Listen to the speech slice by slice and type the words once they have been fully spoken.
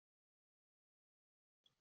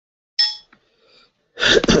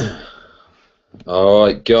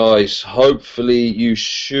Alright, guys, hopefully you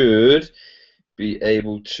should be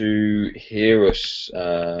able to hear us.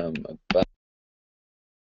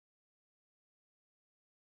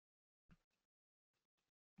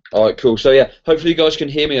 All right, cool. So yeah, hopefully you guys can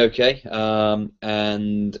hear me okay,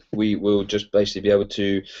 and we will just basically be able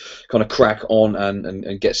to kind of crack on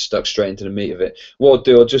and get stuck straight into the meat of it. What I'll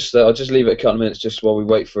do, I'll just leave it a couple of minutes just while we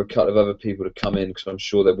wait for a couple of other people to come in, because I'm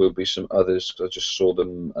sure there will be some others. 'Cause I just saw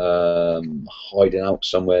them hiding out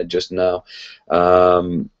somewhere just now.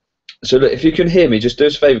 Um, So look, if you can hear me, just do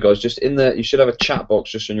us a favour, guys. Just in there, you should have a chat box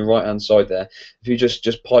just on your right hand side there. If you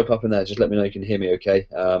just pipe up in there, just let me know you can hear me, okay?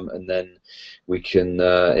 And then we can,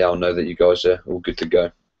 yeah, I'll know that you guys are all good to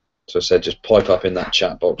go. So I said, just pipe up in that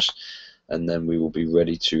chat box, and then we will be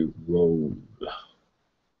ready to roll.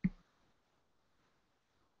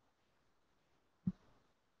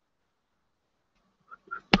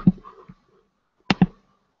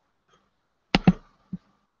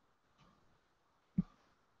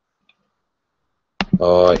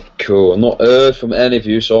 Alright, cool. I'm not heard from any of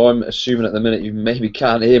you, so I'm assuming at the minute you maybe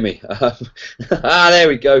can't hear me. There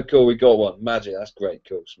we go. Cool, we got one. Magic. That's great.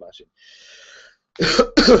 Cool, smashing.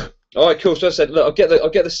 All right, cool. So I said, look, I'll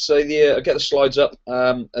get the slides up,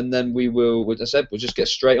 and then we will. As I said, we'll just get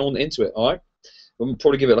straight on into it. All right. We'll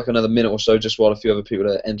probably give it like another minute or so, just while a few other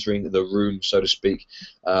people are entering the room, so to speak,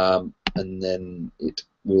 and then it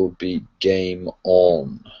will be game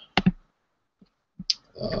on.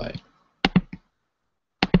 All right.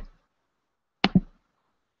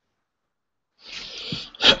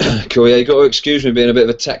 Cool. Yeah, you got to excuse me being a bit of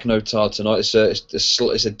a techno tard tonight. It's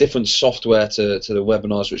a different software to the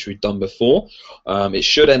webinars which we've done before. It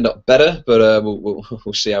should end up better, but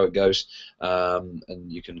we'll see how it goes. And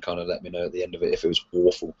you can kind of let me know at the end of it if it was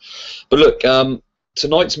awful. But look,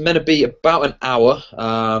 tonight's meant to be about an hour.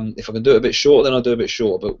 If I can do it a bit shorter, then I'll do a bit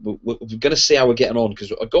shorter. But we're going to see how we're getting on,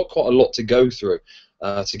 because I've got quite a lot to go through,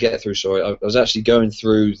 to get through. Sorry, I was actually going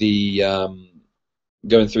through the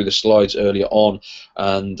slides earlier on,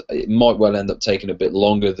 and it might well end up taking a bit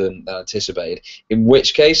longer than anticipated. In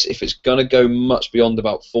which case, if it's going to go much beyond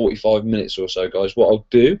about 45 minutes or so, guys, what I'll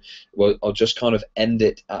do, well, I'll just kind of end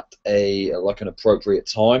it at an appropriate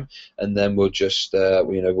time, and then we'll just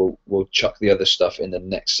we'll chuck the other stuff in the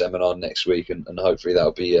next seminar next week, and hopefully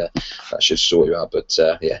that'll be that should sort you out. But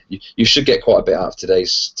yeah, you should get quite a bit out of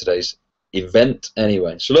today's event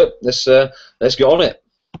anyway. So look, let's get on it.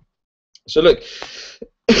 So look,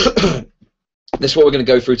 this is what we're going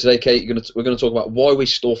to go through today, Kate. We're going to talk about why we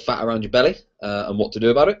store fat around your belly, and what to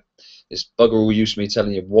do about it. It's bugger all use me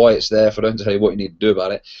telling you why it's there if I don't tell you what you need to do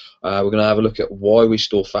about it. We're going to have a look at why we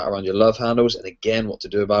store fat around your love handles, and again, what to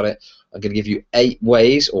do about it. I'm going to give you 8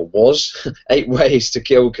 ways, or 8 ways to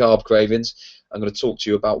kill carb cravings. I'm going to talk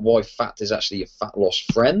to you about why fat is actually a fat loss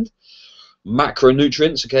friend.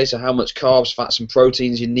 Macronutrients, okay, so how much carbs, fats, and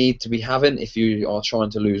proteins you need to be having if you are trying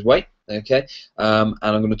to lose weight, okay, and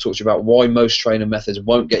I'm going to talk to you about why most training methods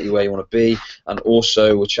won't get you where you want to be, and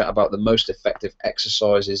also we'll chat about the most effective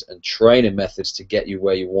exercises and training methods to get you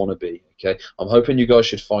where you want to be, okay. I'm hoping you guys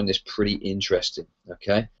should find this pretty interesting,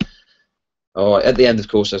 okay. All right. At the end, of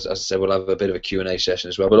course, as I said, we'll have a bit of a Q&A session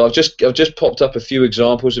as well. But I've just popped up a few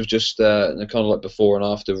examples of just kind of like before and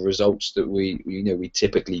after results that we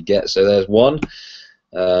typically get. So there's one.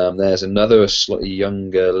 There's another, a slightly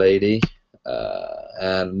younger lady,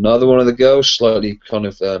 and another one of the girls, slightly kind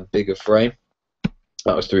of bigger frame.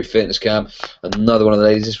 That was through Fitness Camp. Another one of the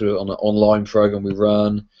ladies, this was on an online program we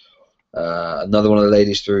run. Another one of the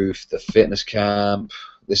ladies through the Fitness Camp.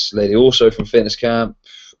 This lady also from Fitness Camp.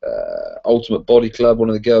 Ultimate Body Club, one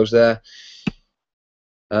of the girls there,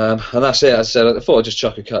 and that's it. As I said, I thought I'd just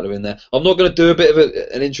chuck a couple in there. I'm not going to do a bit of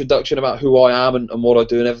an introduction about who I am and what I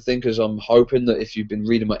do and everything, because I'm hoping that if you've been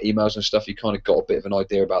reading my emails and stuff, you kind of got a bit of an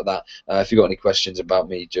idea about that. If you've got any questions about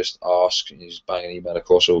me, just ask. You just bang an email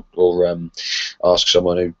across, or ask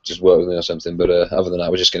someone who just worked with me or something. But other than that,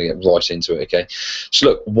 we're just going to get right into it, okay? So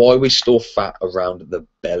look, why we store fat around the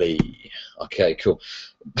belly. Okay, cool.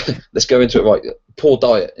 Let's go into it. Right, poor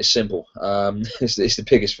diet is simple. It's the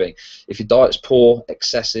biggest thing. If your diet's poor,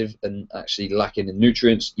 excessive, and actually lacking in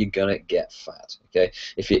nutrients, you're gonna get fat. Okay.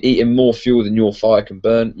 If you're eating more fuel than your fire can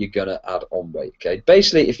burn, you're gonna add on weight. Okay.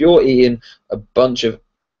 Basically, if you're eating a bunch of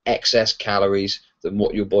excess calories than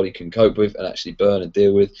what your body can cope with and actually burn and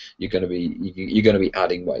deal with, you're gonna be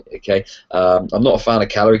adding weight. Okay. I'm not a fan of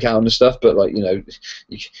calorie counting and stuff, but like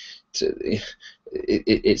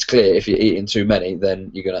it's clear if you're eating too many,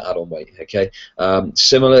 then you're going to add on weight, okay?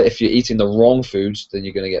 Similar, if you're eating the wrong foods, then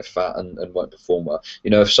you're going to get fat and won't perform well.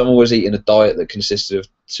 You know, if someone was eating a diet that consisted of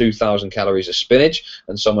 2,000 calories of spinach,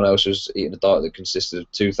 and someone else was eating a diet that consisted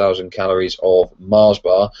of 2,000 calories of Mars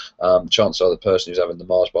bar, chances are the person who's having the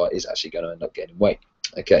Mars bar is actually going to end up gaining weight.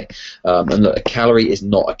 Okay, and look, a calorie is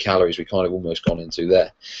not a calorie, as we kind of almost gone into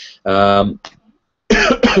there.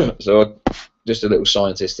 So just a little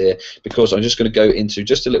scientist here, because I'm just going to go into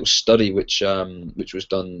just a little study which was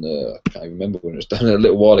done, I can't even remember when it was done, a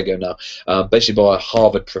little while ago now, basically by a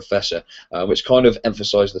Harvard professor, which kind of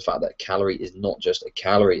emphasised the fact that a calorie is not just a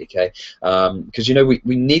calorie, okay? Because you know we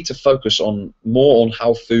need to focus on more on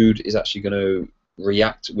how food is actually going to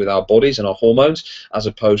react with our bodies and our hormones, as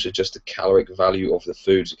opposed to just the caloric value of the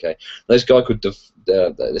foods. Okay, this guy could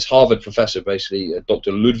this Harvard professor, basically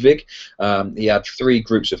Dr. Ludwig, he had 3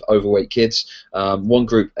 groups of overweight kids. One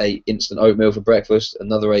group ate instant oatmeal for breakfast,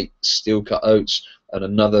 another ate steel cut oats, and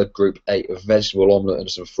another group ate a vegetable omelette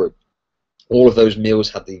and some fruit. All of those meals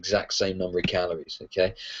had the exact same number of calories.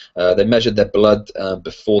 Okay, they measured their blood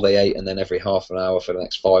before they ate, and then every half an hour for the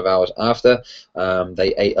next 5 hours after.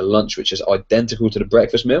 They ate a lunch which is identical to the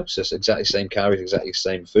breakfast meal, so it's exactly the same calories, exactly the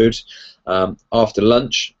same foods. After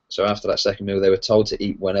lunch, so after that second meal, they were told to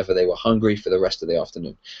eat whenever they were hungry for the rest of the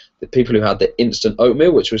afternoon. The people who had the instant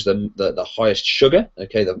oatmeal, which was the highest sugar,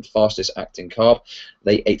 okay, the fastest acting carb,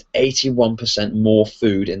 they ate 81% more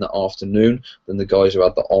food in the afternoon than the guys who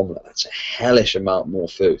had the omelette. That's a hellish amount more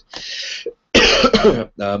food.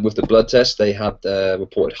 With the blood test, they had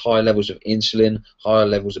reported high levels of insulin, higher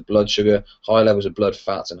levels of blood sugar, high levels of blood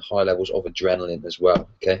fats, and high levels of adrenaline as well.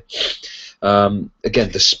 Okay. Again,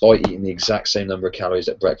 despite eating the exact same number of calories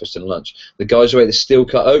at breakfast and lunch. The guys who ate the steel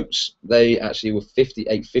cut oats, they actually were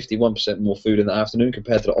 51% more food in the afternoon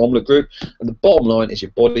compared to the omelette group. And the bottom line is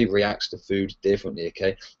your body reacts to food differently.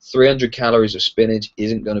 Okay, 300 calories of spinach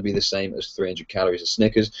isn't going to be the same as 300 calories of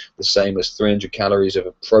Snickers, the same as 300 calories of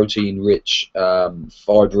a protein-rich,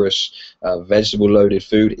 fibrous, vegetable-loaded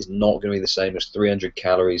food is not going to be the same as 300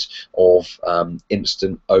 calories of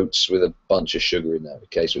instant oats with a bunch of sugar in there.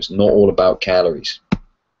 Okay, so it's not all about calories.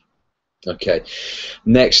 Okay,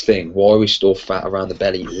 next thing, why we store fat around the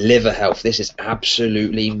belly. Liver health. This is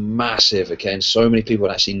absolutely massive, okay, and so many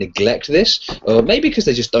people actually neglect this, maybe because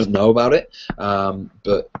they just don't know about it,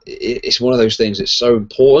 but it's one of those things that's so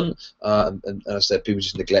important, and as I said, people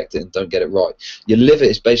just neglect it and don't get it right. Your liver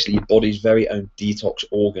is basically your body's very own detox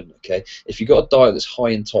organ, okay. If you've got a diet that's high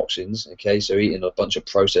in toxins, okay, so eating a bunch of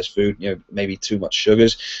processed food, you know, maybe too much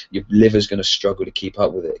sugars, your liver's going to struggle to keep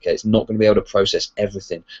up with it, okay. It's not going to be able to process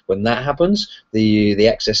everything. When that happens, the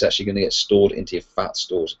excess is actually going to get stored into your fat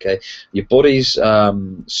stores. Okay, your body's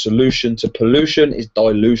solution to pollution is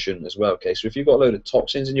dilution as well. Okay, so if you've got a load of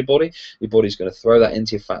toxins in your body's going to throw that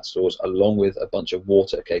into your fat stores along with a bunch of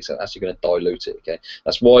water. Okay, so that's actually going to dilute it. Okay,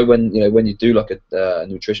 that's why when you do like a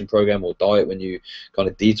nutrition program or diet, when you kind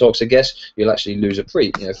of detox, I guess, you'll actually lose a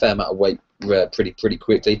fair amount of weight pretty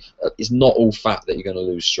quickly. It's not all fat that you're going to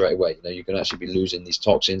lose straight away. You know, you're going to actually be losing these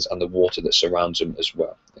toxins and the water that surrounds them as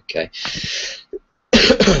well. Okay.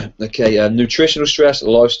 Okay, nutritional stress,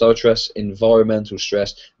 lifestyle stress, environmental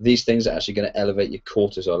stress. These things are actually going to elevate your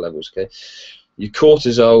cortisol levels. Okay. Your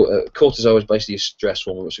cortisol is basically a stress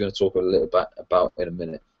hormone, which we're going to talk a little bit about in a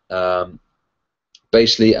minute.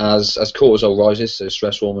 Basically, as cortisol rises, so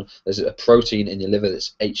stress hormone, there's a protein in your liver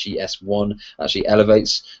that's HES1, actually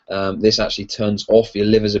elevates. This actually turns off your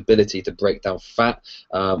liver's ability to break down fat,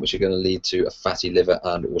 which are going to lead to a fatty liver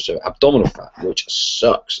and also abdominal fat, which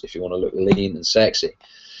sucks if you want to look lean and sexy.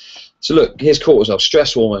 So look, here's cortisol,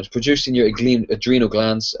 stress hormones, produced in your adrenal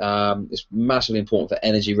glands. It's massively important for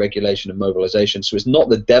energy regulation and mobilization. So it's not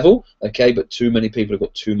the devil, okay, but too many people have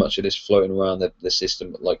got too much of this floating around the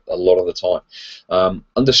system, like a lot of the time.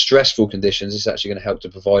 Under stressful conditions, it's actually going to help to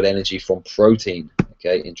provide energy from protein,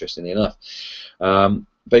 okay, interestingly enough.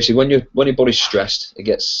 Basically, when your body's stressed, it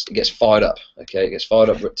gets fired up. Okay, it gets fired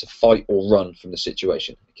up to fight or run from the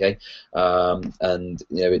situation. Okay, and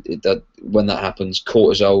you know when that happens,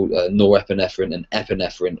 cortisol, norepinephrine, and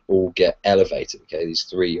epinephrine all get elevated. Okay, these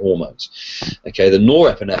 3 hormones. Okay, the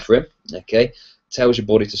norepinephrine, okay, tells your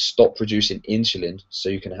body to stop producing insulin so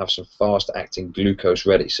you can have some fast-acting glucose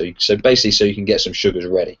ready. So you can get some sugars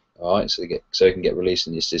ready. All right, so it can get released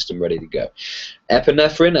in your system, ready to go.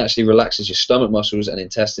 Epinephrine actually relaxes your stomach muscles and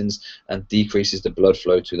intestines and decreases the blood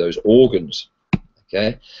flow to those organs.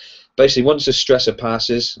 Okay, basically once the stressor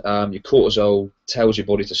passes, your cortisol tells your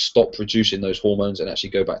body to stop producing those hormones and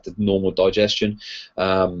actually go back to normal digestion.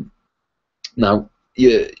 Now,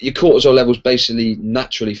 your cortisol levels basically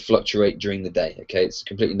naturally fluctuate during the day. Okay, it's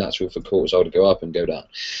completely natural for cortisol to go up and go down.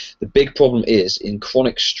 The big problem is in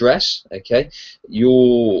chronic stress. Okay,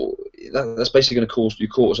 that's basically going to cause your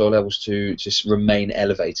cortisol levels to just remain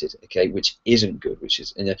elevated. Okay, which isn't good. Which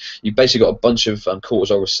is, you've basically got a bunch of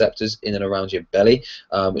cortisol receptors in and around your belly,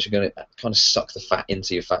 which are going to kind of suck the fat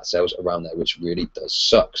into your fat cells around there, which really does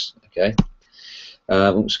sucks. Okay,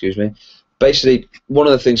 excuse me. Basically, one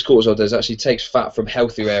of the things cortisol does actually takes fat from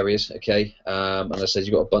healthier areas, okay? And as I said,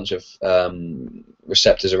 you've got a bunch of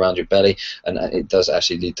receptors around your belly, and it does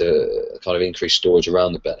actually lead to kind of increased storage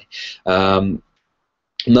around the belly.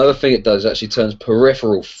 Another thing it does actually turns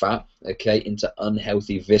peripheral fat, okay, into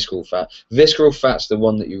unhealthy visceral fat. Visceral fat's the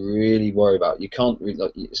one that you really worry about. You can't really,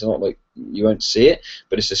 like, it's not like you won't see it,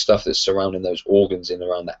 but it's the stuff that's surrounding those organs in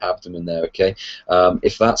around the abdomen there, okay?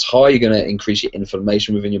 If that's high, you're going to increase your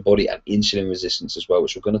inflammation within your body and insulin resistance as well,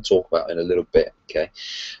 which we're going to talk about in a little bit, okay?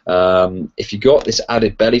 If you got this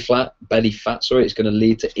added belly fat, it's going to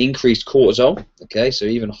lead to increased cortisol, okay? So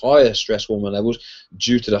even higher stress hormone levels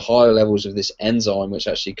due to the higher levels of this enzyme, which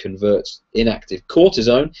actually converts inactive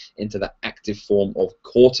cortisone into the active form of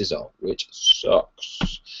cortisol, which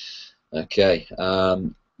sucks. Okay,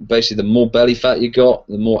 basically the more belly fat you got,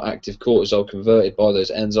 the more active cortisol converted by those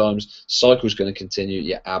enzymes. Cycle's going to continue,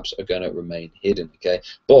 your abs are going to remain hidden. Okay,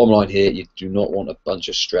 bottom line here, you do not want a bunch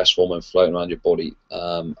of stress hormone floating around your body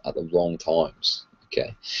at the wrong times.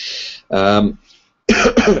 Okay,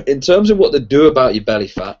 in terms of what to do about your belly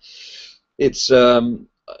fat, it's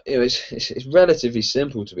it's relatively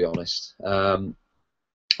simple, to be honest.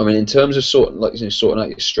 I mean, in terms of sorting out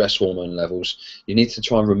your stress hormone levels, you need to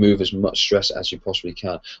try and remove as much stress as you possibly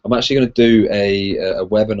can. I'm actually going to do a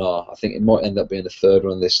webinar. I think it might end up being the third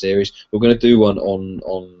one in this series. We're going to do one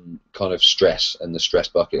on kind of stress and the stress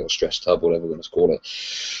bucket or stress tub, whatever we're going to call it.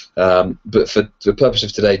 But for the purpose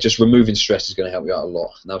of today, just removing stress is going to help you out a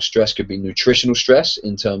lot. Now, stress could be nutritional stress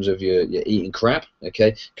in terms of your eating crap. Okay,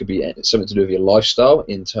 it could be something to do with your lifestyle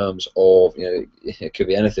in terms of, it could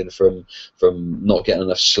be anything from not getting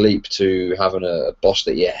enough sleep to having a boss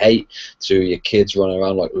that you hate, to your kids running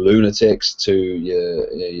around like lunatics, to your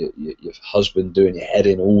husband doing your head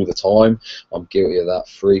in all the time. I'm guilty of that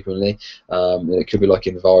frequently. And it could be like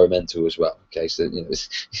environmental as well. Okay, so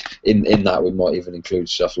in that we might even include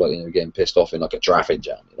stuff like getting pissed off in like a traffic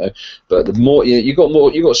jam. But the more you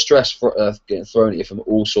got stress getting thrown at you from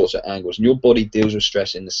all sorts of angles, and your body deals with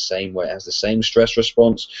stress in the same way. It has the same stress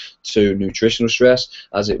response to nutritional stress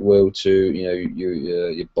as it will to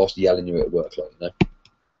your boss yelling you at work, like.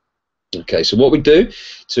 Okay, so what we do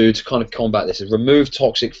to kind of combat this is remove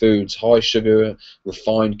toxic foods, high sugar,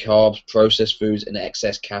 refined carbs, processed foods, and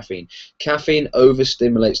excess caffeine. Caffeine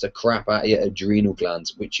overstimulates the crap out of your adrenal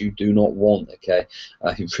glands, which you do not want. Okay,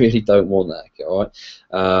 you really don't want that. Okay, all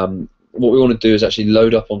right. What we want to do is actually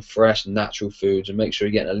load up on fresh, natural foods and make sure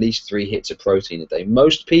you're getting at least 3 hits of protein a day.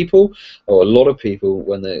 Most people, or a lot of people,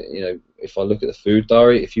 when they, if I look at the food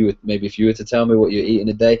diary, if you were to tell me what you're eating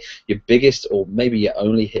a day, your biggest or maybe your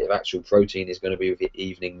only hit of actual protein is going to be with your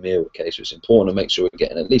evening meal. Okay, so it's important to make sure we're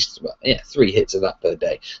getting at least 3 hits of that per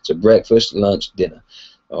day. So breakfast, lunch, dinner.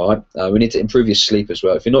 All right. We need to improve your sleep as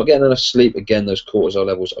well. If you're not getting enough sleep, again, those cortisol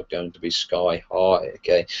levels are going to be sky high.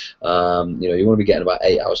 Okay. You want to be getting about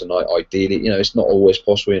 8 hours a night, ideally. It's not always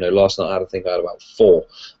possible. Last night I had about 4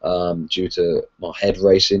 due to my head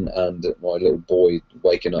racing and my little boy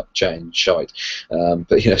waking up chatting shite. But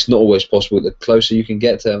it's not always possible. The closer you can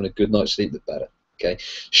get to having a good night's sleep, the better. Okay,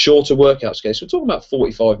 shorter workouts. Okay, so we're talking about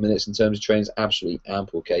 45 minutes in terms of training is absolutely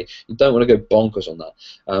ample. Okay, you don't want to go bonkers on that.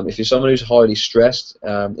 If you're someone who's highly stressed,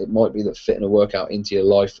 it might be that fitting a workout into your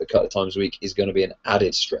life a couple of times a week is going to be an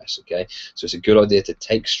added stress. Okay, so it's a good idea to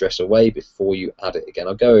take stress away before you add it. Again,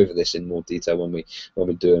 I'll go over this in more detail when we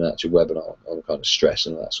do an actual webinar on kind of stress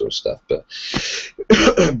and all that sort of stuff. But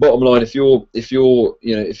bottom line, if you're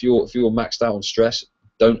maxed out on stress,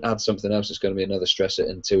 don't add something else that's going to be another stressor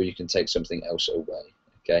until you can take something else away.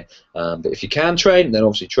 Okay, but if you can train, then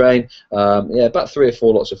obviously train. About 3 or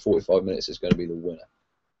 4 lots of 45 minutes is going to be the winner.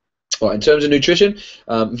 All right, in terms of nutrition,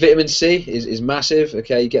 vitamin C is massive.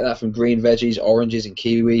 Okay, you get that from green veggies, oranges, and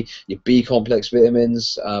kiwi. Your B complex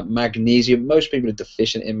vitamins, magnesium. Most people are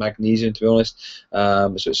deficient in magnesium, to be honest.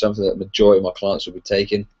 So it's something that the majority of my clients will be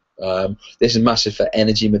taking. This is massive for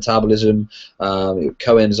energy metabolism,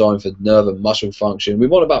 coenzyme for nerve and muscle function. We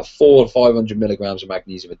want about 400 to 500 milligrams of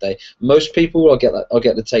magnesium a day. Most people, I'll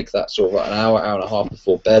get to take that sort of like an hour and a half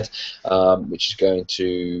before bed, which is going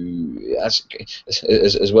to,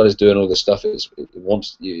 as well as doing all this stuff,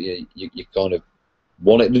 once you kind of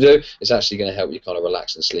want it to do. It's actually going to help you kind of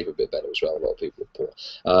relax and sleep a bit better as well. A lot of people report.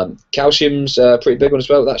 Calcium's a pretty big one as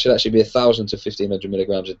well. That should actually be 1,000 to 1,500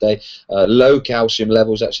 milligrams a day. Low calcium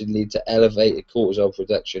levels actually lead to elevated cortisol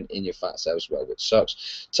production in your fat cells as well, which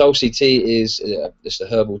sucks. Tulsi tea is it's a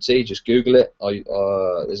herbal tea. Just Google it.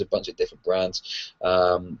 There's a bunch of different brands,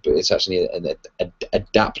 but it's actually an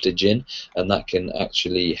adaptogen, and that can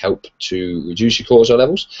actually help to reduce your cortisol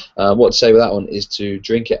levels. What to say with that one is to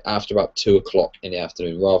drink it after about 2 o'clock in the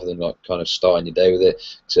afternoon, rather than like kind of starting your day with it.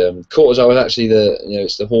 Cortisol is actually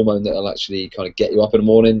it's the hormone that will actually kind of get you up in the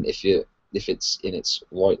morning if it's in its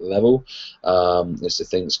right level. It's the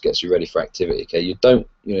thing that gets you ready for activity. Okay, you don't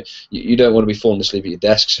want to be falling asleep at your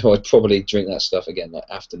desk, so I'd probably drink that stuff again. Like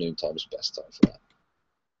afternoon time is the best time for that.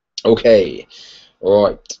 Okay, all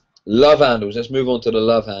right. Love handles. Let's move on to the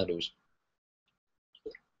love handles.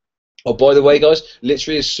 Oh, by the way, guys,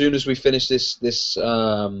 literally as soon as we finish this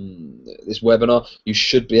webinar, you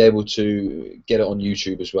should be able to get it on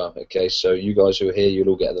YouTube as well. Okay, so you guys who are here, you'll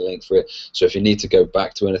all get the link for it. So if you need to go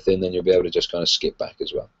back to anything, then you'll be able to just kind of skip back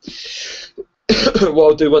as well. What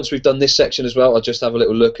I'll do once we've done this section as well, I'll just have a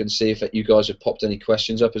little look and see if you guys have popped any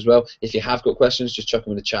questions up as well. If you have got questions, just chuck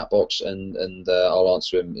them in the chat box, and I'll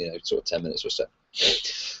answer them. Sort of 10 minutes or so.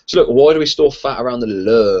 So look, why do we store fat around the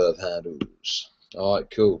love handles? All right,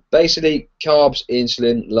 cool. Basically, carbs,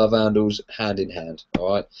 insulin, love handles, hand in hand.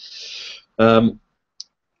 All right.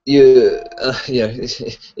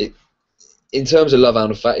 In terms of love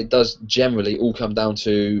handle fat, it does generally all come down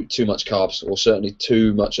to too much carbs, or certainly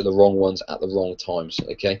too much of the wrong ones at the wrong times.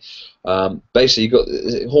 Okay. Basically, you've got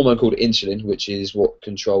a hormone called insulin, which is what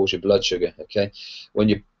controls your blood sugar. Okay. When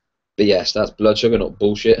you BS, that's blood sugar, not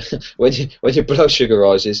bullshit. when your blood sugar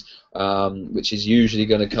rises, which is usually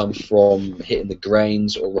going to come from hitting the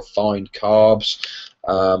grains or refined carbs,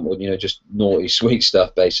 or just naughty sweet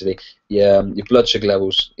stuff. Basically, your blood sugar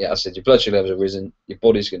levels. Yeah, I said your blood sugar levels are risen. Your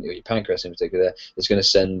body's going to, your pancreas in particular, is going to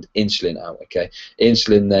send insulin out. Okay,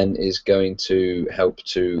 insulin then is going to help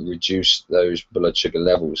to reduce those blood sugar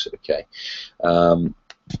levels. Okay.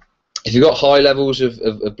 If you've got high levels of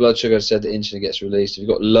blood sugar, I said the insulin gets released. If you've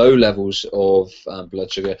got low levels of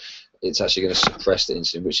blood sugar, it's actually going to suppress the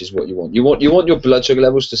insulin, which is what you want. You want your blood sugar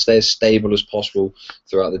levels to stay as stable as possible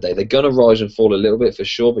throughout the day. They're going to rise and fall a little bit for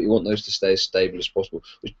sure, but you want those to stay as stable as possible,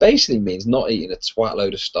 which basically means not eating a twat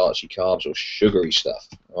load of starchy carbs or sugary stuff.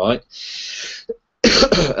 All right.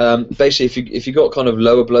 Basically, if you've got kind of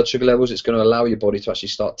lower blood sugar levels, it's going to allow your body to actually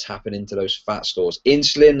start tapping into those fat stores.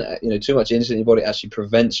 Insulin, too much insulin in your body actually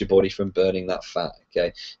prevents your body from burning that fat.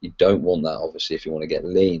 Okay, you don't want that, obviously, if you want to get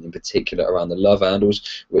lean, in particular around the love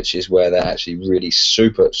handles, which is where they're actually really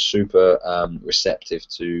super receptive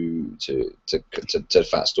to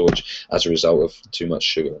fat storage as a result of too much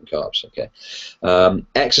sugar and carbs. Okay,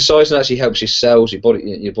 exercising actually helps your cells, your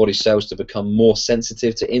body cells, to become more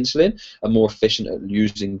sensitive to insulin and more efficient at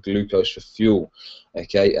using glucose for fuel.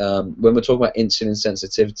 Okay, when we're talking about insulin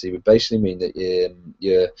sensitivity, we basically mean that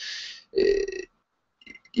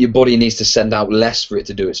your body needs to send out less for it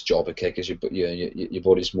to do its job. Okay, because your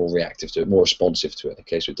body's more reactive to it, more responsive to it.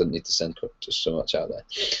 Okay, so it doesn't need to send just so much out there.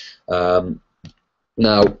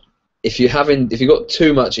 Now, if you've got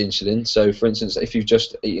too much insulin, so for instance, if you've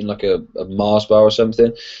just eaten like a Mars bar or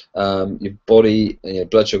something, your body and your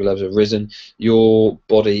blood sugar levels have risen, your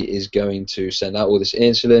body is going to send out all this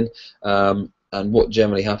insulin, and what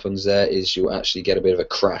generally happens there is you'll actually get a bit of a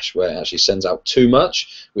crash where it actually sends out too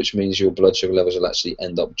much, which means your blood sugar levels will actually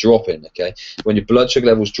end up dropping. Okay, when your blood sugar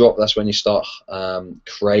levels drop, that's when you start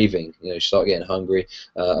craving. You start getting hungry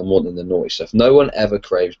and wanting the naughty stuff. No one ever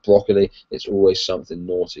craves broccoli. It's always something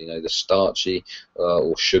naughty. The starchy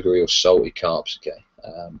or sugary or salty carbs. Okay,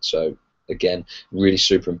 so again, really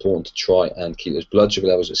super important to try and keep those blood sugar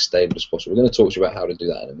levels as stable as possible. We're going to talk to you about how to do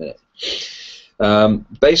that in a minute.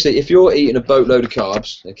 Basically, if you're eating a boatload of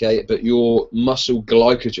carbs, okay, but your muscle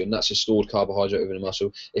glycogen, that's a stored carbohydrate within a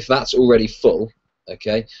muscle, if that's already full,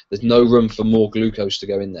 okay, there's no room for more glucose to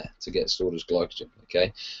go in there to get stored as glycogen.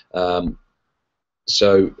 Okay,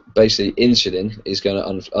 so basically, insulin is going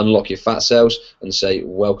to unlock your fat cells and say,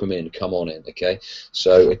 "Welcome in, come on in." Okay,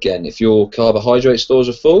 so again, if your carbohydrate stores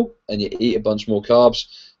are full and you eat a bunch more carbs,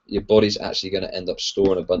 your body's actually going to end up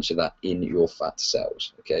storing a bunch of that in your fat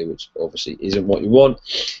cells, okay, which obviously isn't what you want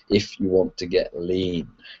if you want to get lean.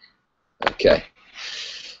 Okay,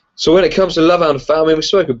 so when it comes to love handle fat, I mean, we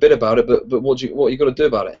spoke a bit about it, but what you got to do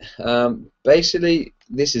about it? basically,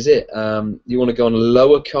 this is it. You want to go on a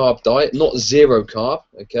lower carb diet, not zero carb.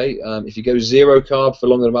 Okay, if you go zero carb for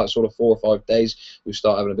longer than about sort of 4 or 5 days, you'll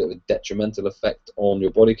start having a bit of a detrimental effect on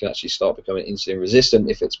your body. You can actually start becoming insulin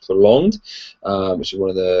resistant if it's prolonged, which is one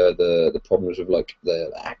of the problems with like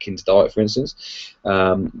the Atkins diet, for instance.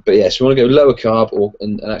 But yes, we want to go lower carb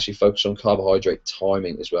and actually focus on carbohydrate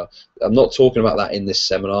timing as well. I'm not talking about that in this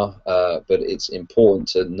seminar, but it's important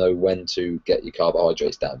to know when to get your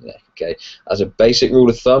carbohydrates down there. Okay, as a basic rule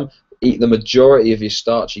of thumb, eat the majority of your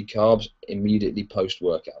starchy carbs immediately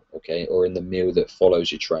post-workout, okay, or in the meal that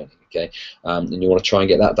follows your training, okay, and you want to try and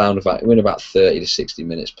get that down in about 30 to 60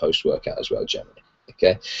 minutes post-workout as well, generally.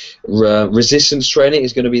 Okay, resistance training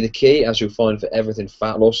is going to be the key, as you'll find for everything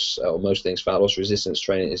fat loss, or most things fat loss. Resistance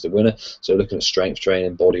training is the winner. So looking at strength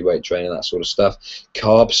training, body weight training, that sort of stuff.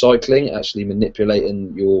 Carb cycling, actually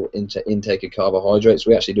manipulating your intake of carbohydrates.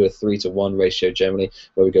 We actually do a 3-to-1 ratio generally,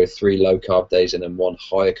 where we go 3 low carb days and then 1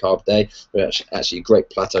 higher carb day. It's actually a great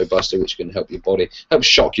plateau buster, which can help your body, help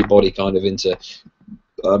shock your body kind of into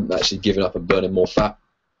actually giving up and burning more fat.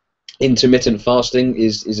 Intermittent fasting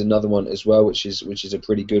is another one as well, which is a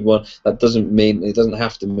pretty good one. That doesn't mean, it doesn't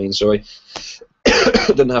have to mean, sorry,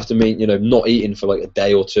 it doesn't have to mean, you know, not eating for like a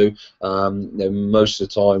day or two. You know, most of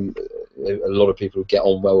the time, a lot of people get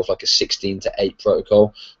on well with like a 16-to-8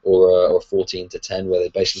 protocol or a 14-to-10, where they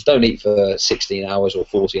basically don't eat for 16 hours or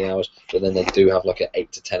 14 hours, but then they do have like an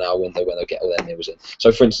 8 to 10 hour window when they get all their meals in.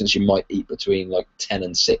 So, for instance, you might eat between like 10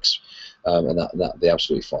 and 6, and that'd be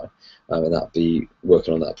absolutely fine. And that'd be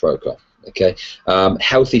working on that protocol. Okay,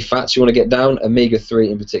 healthy fats you want to get down,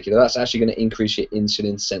 omega-3 in particular. That's actually going to increase your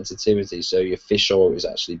insulin sensitivity. So your fish oil is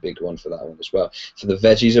actually a big one for that one as well. For the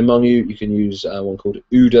veggies among you, you can use one called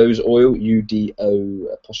Udo's oil,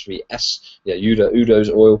 U-D-O''S. Yeah, Udo's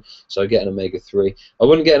oil. So get an omega-3. I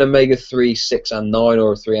wouldn't get an omega-3, 6 and 9,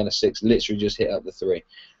 or a 3 and a 6. Literally just hit up the 3.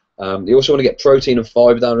 You also want to get protein and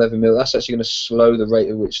fiber down with every meal. That's actually going to slow the rate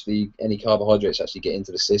at which any carbohydrates actually get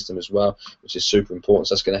into the system as well, which is super important.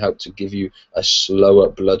 So that's going to help to give you a slower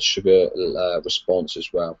blood sugar response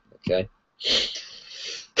as well. Okay.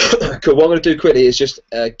 Cool. What I'm going to do quickly is just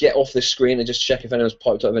get off this screen and just check if anyone's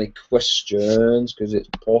piped up any questions, because it's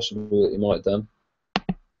possible that you might have done.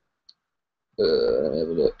 Let me have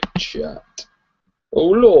a look. Chat. Oh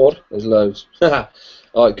Lord, there's loads.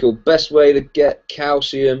 Alright, cool. Best way to get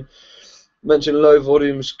calcium. Mentioned low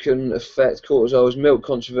volumes can affect cortisol. Is milk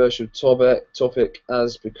controversial topic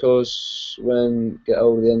as because when get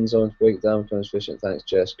older the enzymes break down becomes efficient. Thanks,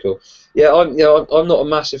 Jess. Cool. Yeah, I'm not a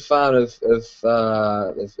massive fan of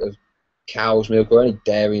cow's milk or any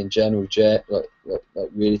dairy in general, like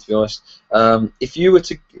really, to be honest. If you were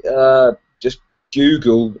to just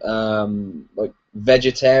Google like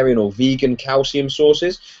vegetarian or vegan calcium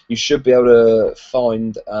sources, you should be able to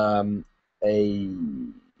find a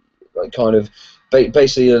like kind of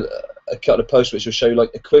basically a couple of posts which will show you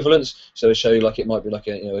like equivalents. So it'll show you like it might be like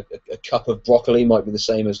a cup of broccoli might be the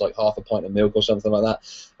same as like half a pint of milk or something like that.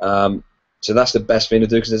 So that's the best thing to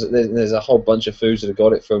do, because there's a whole bunch of foods that have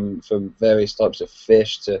got it, from various types of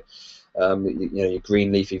fish to your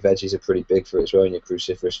green leafy veggies are pretty big for it as well, and your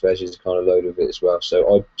cruciferous veggies are kind of loaded with it as well.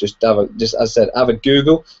 So I just as I said, have a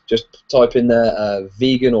Google, just type in there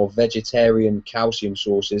vegan or vegetarian calcium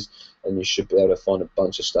sources, and you should be able to find a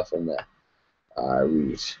bunch of stuff on there.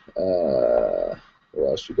 What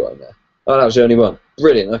else we got in there? Oh, that was the only one.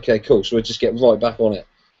 Brilliant. Okay, cool. So we'll just get right back on it.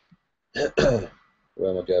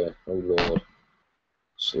 Where am I going? Oh Lord.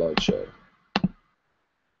 Slideshow.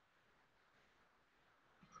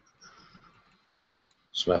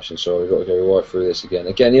 Smashing. Sorry, we've got to go right through this again.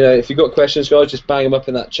 Again, if you've got questions, guys, just bang them up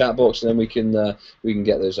in that chat box, and then we can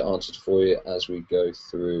get those answered for you as we go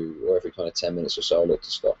through, or every kind of 10 minutes or so. I'll look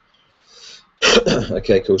to stop.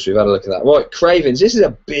 Okay, cool. So we've had a look at that. Right, cravings. This is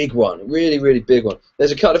a big one, really, really big one.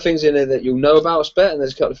 There's a couple of things in there that you'll know about, I bet, and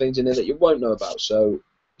there's a couple of things in there that you won't know about. So it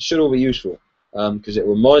should all be useful, because it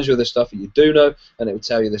reminds you of the stuff that you do know, and it will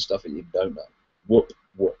tell you the stuff that you don't know. Whoop,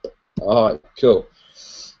 whoop. All right, cool.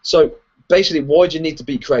 So basically, why do you need to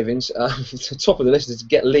beat cravings? The top of the list is to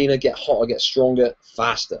get leaner, get hotter, get stronger,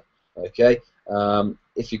 faster. Okay.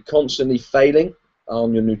 If you're constantly failing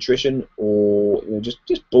on your nutrition, or just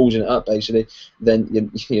bulging it up, basically, then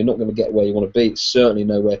you're not going to get where you want to be. It's certainly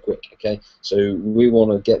nowhere quick. Okay. So we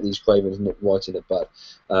want to get these cravings right in the bud.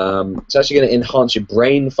 It's actually going to enhance your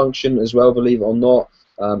brain function as well, believe it or not.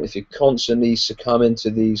 If you're constantly succumbing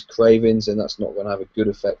to these cravings, then that's not going to have a good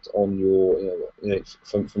effect on your,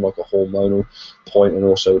 from like a hormonal point, and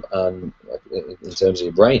also like in terms of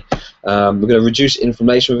your brain. We're going to reduce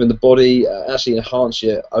inflammation within the body, actually enhance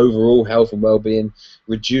your overall health and well-being,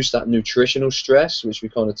 reduce that nutritional stress, which we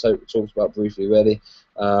kind of talked about briefly already,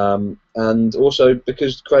 and also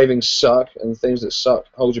because cravings suck, and things that suck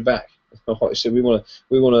hold you back. Alright, so we want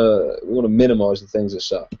to minimize the things that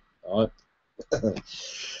suck. All right.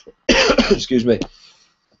 Excuse me.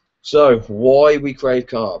 So why we crave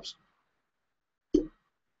carbs?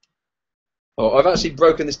 Oh, I've actually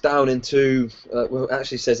broken this down into, well, it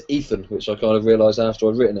actually says Ethan, which I kind of realised after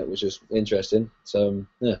I'd written it, which is interesting. So,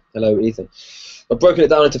 yeah, hello, Ethan. I've broken it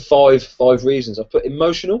down into five reasons. I've put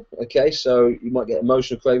emotional, okay, so you might get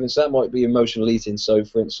emotional cravings. That might be emotional eating. So,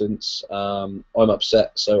 for instance, I'm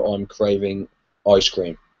upset, so I'm craving ice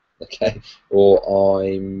cream, okay, or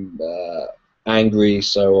I'm angry,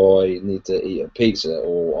 so I need to eat a pizza,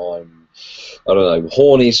 or I don't know,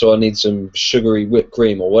 horny, so I need some sugary whipped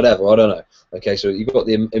cream, or whatever, I don't know. Okay, so you've got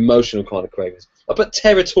the emotional kind of cravings. I put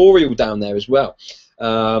territorial down there as well.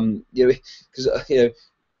 Because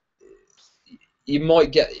you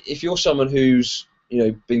might get, if you're someone who's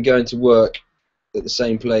been going to work at the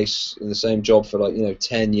same place in the same job for like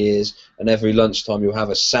 10 years, and every lunchtime you'll have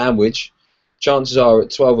a sandwich. Chances are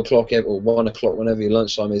at 12 o'clock or 1 o'clock, whenever your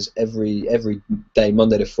lunchtime is, every day,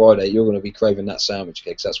 Monday to Friday, you're going to be craving that sandwich,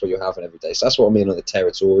 because that's what you're having every day. So that's what I mean on the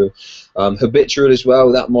territorial. Habitual as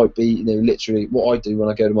well, that might be literally what I do when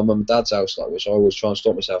I go to my mum and dad's house, which I always try and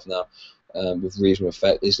stop myself now with reasonable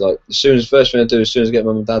effect, is like first thing I do as soon as I get to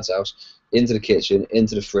my mum and dad's house, into the kitchen,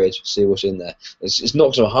 into the fridge, see what's in there. It's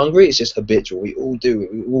not because I'm hungry, it's just habitual. We all do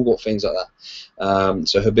it. We all got things like that.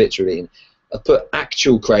 So habitual eating. I put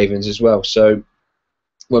actual cravings as well. So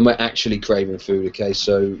when we're actually craving food, okay,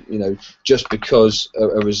 so just because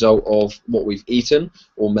a result of what we've eaten,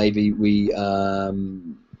 or maybe we,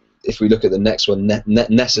 if we look at the next one,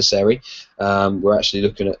 necessary, we're actually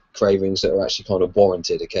looking at cravings that are actually kind of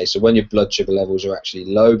warranted, okay. So when your blood sugar levels are actually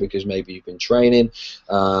low because maybe you've been training,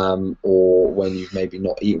 or when you've maybe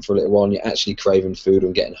not eaten for a little while, and you're actually craving food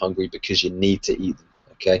and getting hungry because you need to eat them,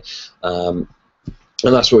 okay.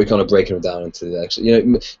 And that's what we're kind of breaking them down into there. So,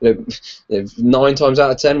 9 times out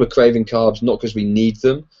of 10 we're craving carbs not because we need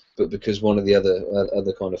them, but because one of the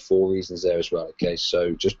other kind of 4 reasons there as well. Okay, so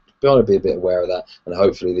just trying to be a bit aware of that, and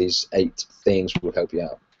hopefully these 8 things will help you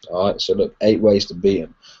out. All right, so look, 8 ways to beat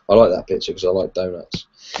them. I like that picture because I like donuts.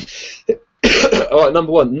 All right,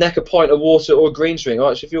 number 1, neck a pint of water or a greens drink. All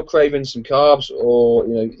right, so if you're craving some carbs, or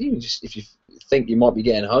even just if you think you might be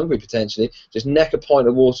getting hungry potentially, just neck a pint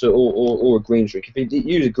of water or a greens drink. If you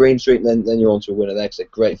use a greens drink, then you're on to a winner there, because they're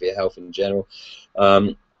great for your health in general.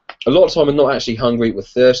 A lot of time we're not actually hungry, we're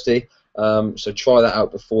thirsty. So try that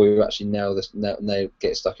out before you actually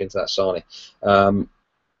get stuck into that sarnie.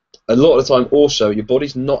 A lot of the time also your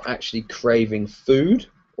body's not actually craving food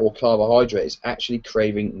or carbohydrate, is actually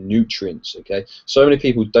craving nutrients, okay. So many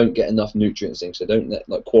people don't get enough nutrients in, so they don't get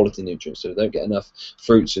like quality nutrients, so they don't get enough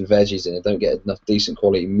fruits and veggies in it, don't get enough decent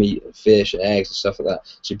quality meat and fish and eggs and stuff like that.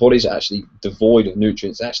 So your body's actually devoid of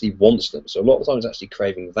nutrients, it actually wants them. So a lot of the time it's actually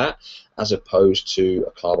craving that as opposed to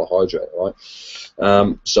a carbohydrate, right?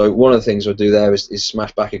 So one of the things I'll do there is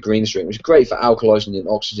smash back a greens drink, which is great for alkalizing and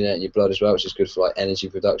oxygenating your blood as well, which is good for like energy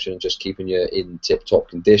production and just keeping you in tip-top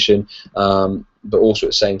condition. But also at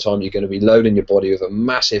the same time you're going to be loading your body with a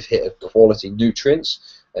massive hit of quality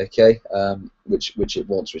nutrients, okay, which it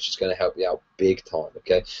wants, which is going to help you out big time,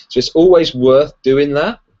 okay. So it's always worth doing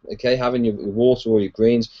that, okay, having your water or your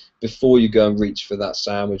greens before you go and reach for that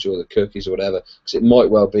sandwich or the cookies or whatever, because it might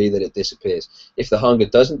well be that it disappears. If the hunger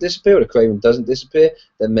doesn't disappear or the craving doesn't disappear,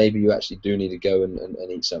 then maybe you actually do need to go and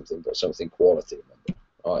eat something, but something quality.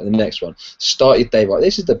 All right, the next one, start your day right.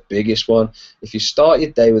 This is the biggest one. If you start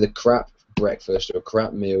your day with a crap breakfast or a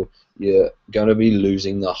crap meal, you're going to be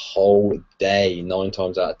losing the whole day 9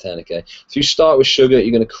 times out of 10, okay? If you start with sugar,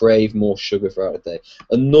 you're going to crave more sugar throughout the day.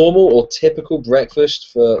 A normal or typical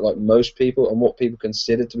breakfast for like most people, and what people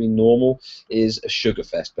consider to be normal, is a sugar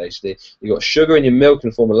fest, basically. You've got sugar in your milk in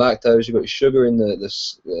the form of lactose, you've got your sugar in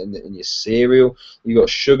in your cereal, you've got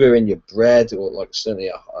sugar in your bread, or like certainly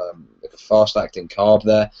like a fast-acting carb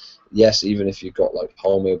there. Yes, even if you've got like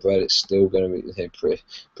wholemeal bread, it's still going to be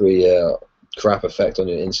pretty crap effect on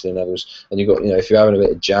your insulin levels. And you've got, if you're having a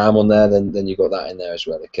bit of jam on there, then you've got that in there as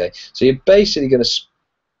well, okay. So you're basically going to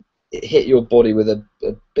hit your body with a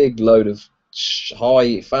big load of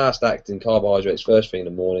high, fast-acting carbohydrates first thing in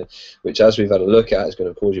the morning, which, as we've had a look at, is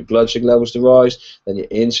going to cause your blood sugar levels to rise. Then your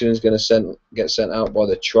insulin is going to get sent out by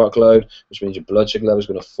the truckload, which means your blood sugar level is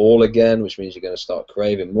going to fall again, which means you're going to start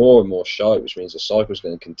craving more and more shite, which means the cycle is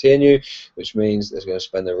going to continue, which means they're going to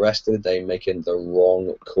spend the rest of the day making the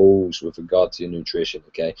wrong calls with regard to your nutrition.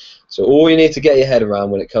 Okay, so all you need to get your head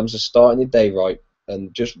around when it comes to starting your day right,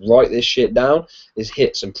 and just write this shit down, is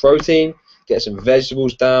hit some protein, get some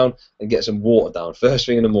vegetables down, and get some water down first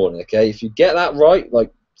thing in the morning. Okay, if you get that right,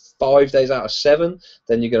 like 5 days out of 7,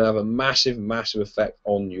 then you're going to have a massive, massive effect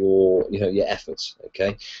on your, your efforts.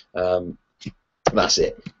 Okay, that's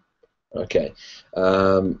it. Okay.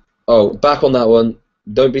 Oh, back on that one.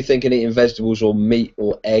 Don't be thinking eating vegetables or meat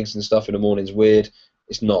or eggs and stuff in the morning is weird.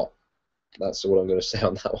 It's not. That's what I'm going to say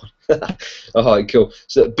on that one. Alright, cool.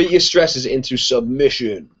 So beat your stresses into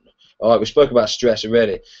submission. Alright, we spoke about stress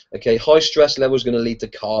already. Okay, high stress level is going to lead to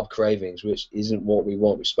carb cravings, which isn't what we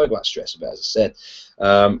want. We spoke about stress a bit, as I said.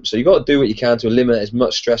 So you've got to do what you can to eliminate as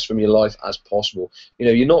much stress from your life as possible.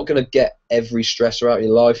 You're not going to get every stressor out of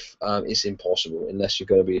your life. It's impossible unless you're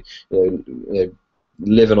going to be,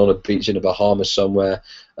 living on a beach in the Bahamas somewhere,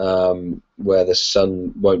 where the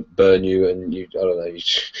sun won't burn you, and you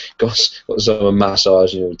got some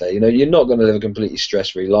massage all day. You're not going to live a completely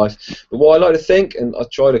stress-free life. But what I like to think, and I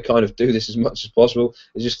try to kind of do this as much as possible,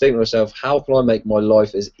 is just think to myself, how can I make my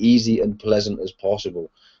life as easy and pleasant as possible?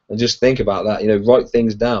 And just think about that. Write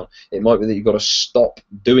things down. It might be that you've got to stop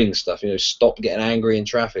doing stuff. Stop getting angry in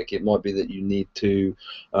traffic. It might be that you need to,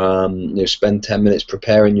 spend 10 minutes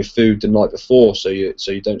preparing your food the night before, so you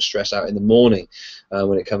don't stress out in the morning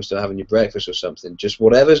when it comes to having your breakfast or something. Just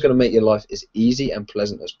whatever's going to make your life as easy and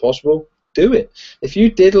pleasant as possible, do it. If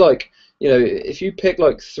you did if you pick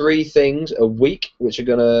like 3 things a week which are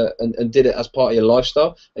gonna and did it as part of your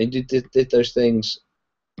lifestyle, and you did those things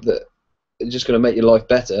that just going to make your life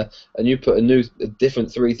better, and you put a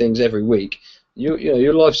different 3 things every week,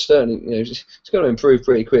 your life's certainly, it's going to improve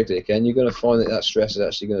pretty quickly. Okay, and you're going to find that stress is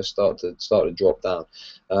actually going to start to drop down,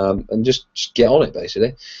 and just get on it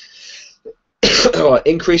basically. All right,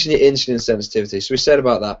 increasing your insulin sensitivity. So we said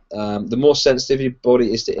about that. The more sensitive your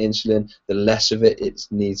body is to insulin, the less of it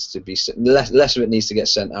needs to get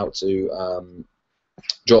sent out to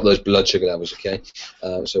drop those blood sugar levels. Okay,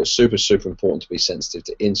 so it's super, super important to be sensitive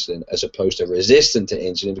to insulin as opposed to resistant to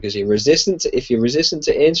insulin, because if you're resistant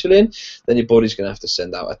to insulin, then your body's going to have to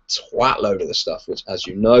send out a twat load of the stuff, which, as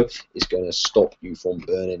you know, is going to stop you from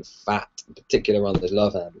burning fat, in particular around those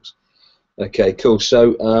love handles. Okay, cool.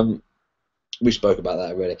 So we spoke about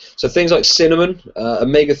that already. So things like cinnamon,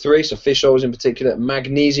 omega-3, so fish oils in particular,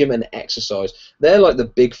 magnesium, and exercise. They're like the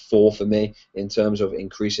big 4 for me in terms of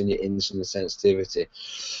increasing your insulin sensitivity.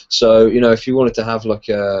 So, if you wanted to have like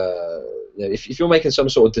if you're making some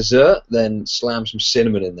sort of dessert, then slam some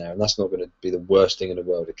cinnamon in there, and that's not going to be the worst thing in the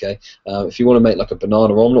world, okay? If you want to make like a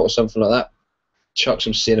banana omelette or something like that, chuck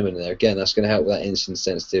some cinnamon in there. Again, that's going to help with that insulin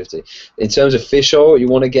sensitivity. In terms of fish oil, you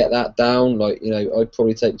want to get that down. Like, I'd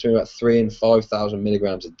probably take between about 3,000 and 5,000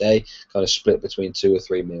 milligrams a day, kind of split between 2 or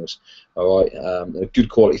 3 meals. All right, a good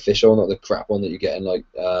quality fish oil, not the crap one that you get in like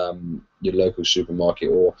your local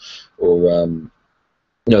supermarket or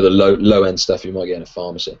the low end stuff you might get in a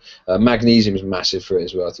pharmacy. Magnesium is massive for it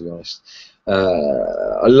as well, to be honest.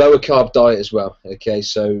 A lower carb diet as well. Okay,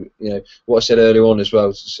 so what I said earlier on as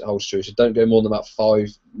well holds true. So don't go more than about 5,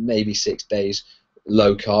 maybe 6 days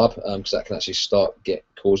low carb, because that can actually start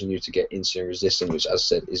causing you to get insulin resistant, which, as I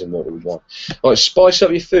said, isn't what we want. All right, spice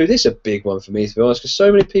up your food. This is a big one for me, to be honest, because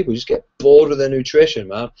so many people just get bored with their nutrition,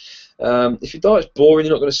 man. If your diet's boring,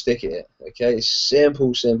 you're not going to stick at it. Okay, it's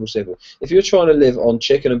simple, simple, simple. If you're trying to live on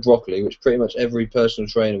chicken and broccoli, which pretty much every personal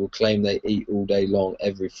trainer will claim they eat all day long,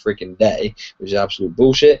 every freaking day, which is absolute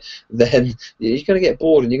bullshit, then you're going to get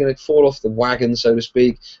bored and you're going to fall off the wagon, so to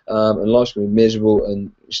speak, and life's going to be miserable,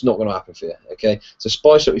 and it's not going to happen for you. Okay, so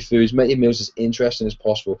spice up your foods, make your meals as interesting as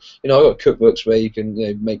possible. I've got cookbooks where you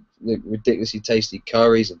can make ridiculously tasty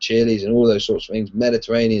curries and chilies and all those sorts of things,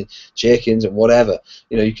 Mediterranean chickens and whatever.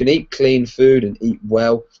 You can eat clean food and eat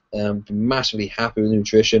well, be massively happy with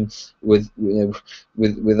nutrition,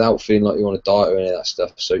 without feeling like you're on a diet or any of that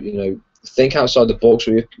stuff. So think outside the box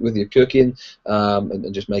with your cooking,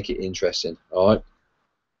 and just make it interesting. All right,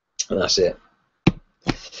 and that's it.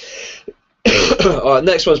 Alright,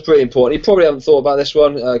 next one's pretty important. You probably haven't thought about this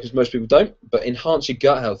one because most people don't, but enhance your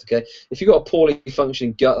gut health. Okay, if you've got a poorly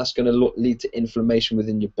functioning gut, that's going to lead to inflammation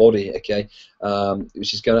within your body. Okay,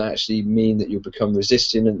 which is going to actually mean that you'll become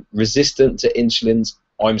resistant to insulin's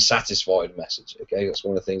I'm satisfied message. Okay, that's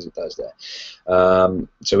one of the things it does there.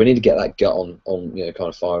 So we need to get that gut on kind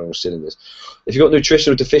of firing all cylinders. If you've got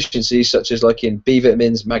nutritional deficiencies such as like in B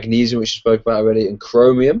vitamins, magnesium, which you spoke about already, and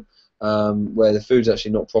chromium, where the food's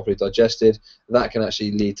actually not properly digested, that can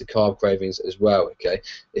actually lead to carb cravings as well. Okay,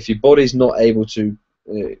 if your body's not able to,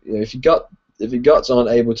 if your guts aren't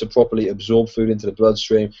able to properly absorb food into the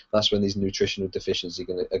bloodstream, that's when these nutritional deficiencies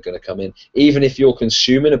are going to come in. Even if you're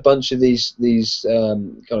consuming a bunch of these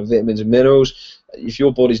kind of vitamins and minerals, if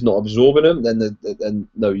your body's not absorbing them, then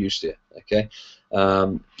no use to it. Okay.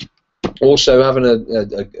 Also, having a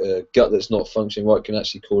gut that's not functioning right can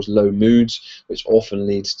actually cause low moods, which often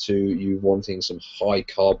leads to you wanting some high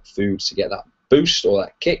carb foods to get that boost or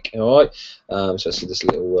that kick. All right, so I see this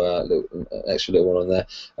little extra little one on there.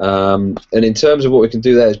 And in terms of what we can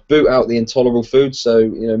do there is boot out the intolerable foods. So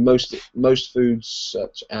most foods,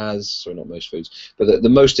 such as, sorry, not most foods, but the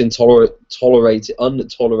most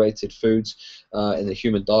untolerated foods in the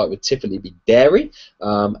human diet would typically be dairy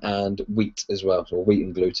and wheat as well, or wheat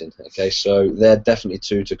and gluten. Okay, so they're definitely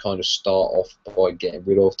two to kind of start off by getting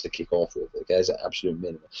rid of, to kick off with. Okay, as an absolute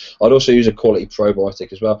minimum. I'd also use a quality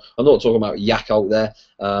probiotic as well. I'm not talking about yak out there.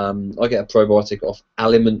 I get a probiotic off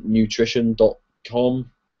alimentnutrition.com.co.uk,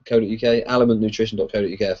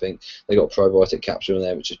 alimentnutrition.co.uk. I think they got a probiotic capsule in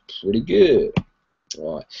there, which is pretty good.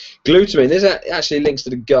 All right, glutamine. This actually links to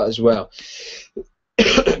the gut as well.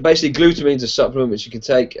 Basically, glutamine is a supplement which you can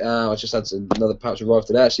take. I just had another pouch arrive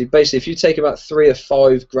today. Actually, basically, if you take about 3 or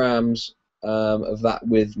 5 grams of that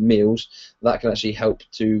with meals, that can actually help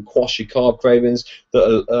to quash your carb cravings that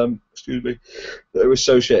are, that are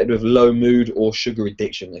associated with low mood or sugar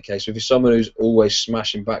addiction. Okay, so if you're someone who's always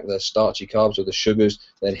smashing back the starchy carbs or the sugars,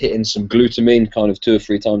 then hitting some glutamine kind of 2 or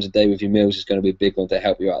 3 times a day with your meals is going to be a big one to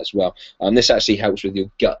help you out as well. This actually helps with your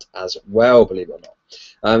gut as well, believe it or not.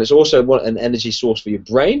 It's also an energy source for your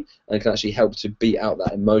brain, and it can actually help to beat out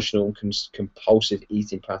that emotional and compulsive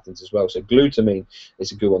eating patterns as well. So glutamine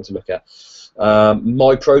is a good one to look at.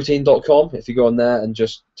 Myprotein.com, if you go on there and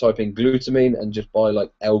just type in glutamine and just buy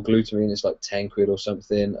like L-glutamine, it's like 10 quid or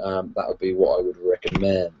something, that would be what I would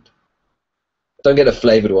recommend. Don't get a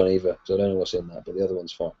flavoured one either, because I don't know what's in there, but the other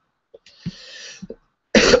one's fine.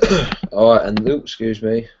 Alright, and excuse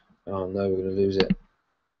me. Oh no, we're going to lose it.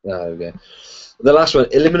 There we go. The last one,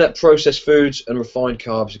 eliminate processed foods and refined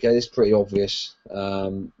carbs. Okay, this is pretty obvious.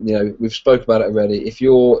 We've spoke about it already. If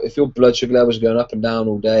your blood sugar levels are going up and down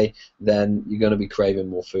all day, then you're going to be craving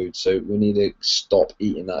more food. So we need to stop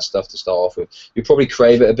eating that stuff to start off with. You probably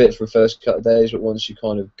crave it a bit for the first couple of days, but once you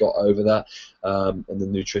kind of got over that and the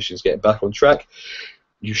nutrition's getting back on track,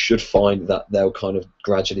 you should find that they'll kind of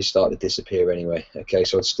gradually start to disappear anyway. Okay,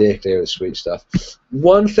 so I'd steer clear of the sweet stuff.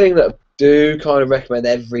 One thing that I do kind of recommend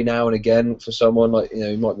every now and again for someone like,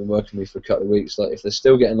 you might be working with me for a couple of weeks, like if they're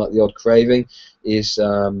still getting like the odd craving, is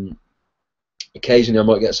occasionally I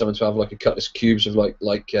might get someone to have like a couple of cubes of like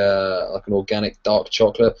an organic dark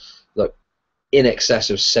chocolate, like in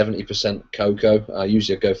excess of 70% cocoa.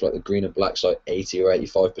 Usually I go for like the green and black, so like 80 or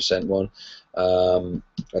 85% one.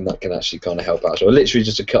 And that can actually kind of help out. So literally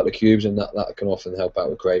just a couple of cubes, and that can often help out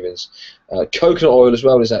with cravings. Coconut oil as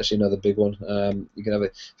well is actually another big one. You can have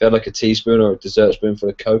if you have like a teaspoon or a dessert spoonful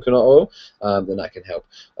of coconut oil, then that can help.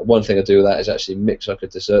 One thing I do with that is actually mix like a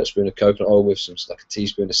dessert spoon of coconut oil with some like a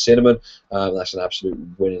teaspoon of cinnamon. That's an absolute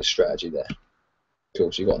winning strategy there.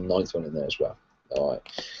 Cool. So you've got a 9th one in there as well. All right.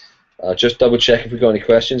 Just double check if we've got any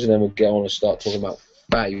questions, and then we'll get on and start talking about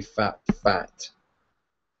fat.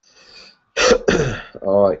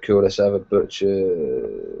 Alright, cool, let's have a butcher.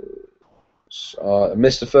 I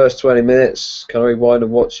missed the first 20 minutes. Can I rewind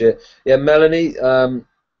and watch it? Yeah, Melanie,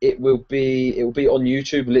 it will be on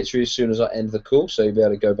YouTube literally as soon as I end the call, so you'll be able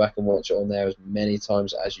to go back and watch it on there as many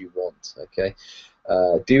times as you want. Okay.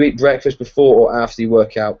 Do you eat breakfast before or after you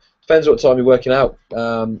work out? Depends what time you're working out.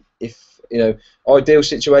 Ideal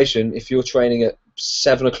situation, if you're training at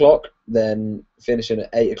 7 o'clock, then finishing at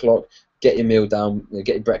 8 o'clock, get your meal down,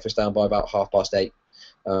 get your breakfast down by about 8:30.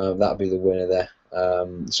 That'll be the winner there.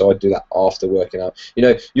 So I'd do that after working out.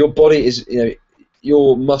 Your body is,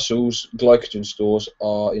 your muscles, glycogen stores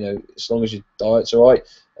are, as long as your diet's alright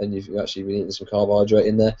and you've actually been eating some carbohydrate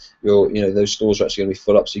in there, those stores are actually going to be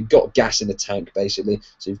full up. So you've got gas in the tank basically.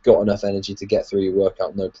 So you've got enough energy to get through your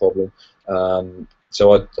workout, no problem.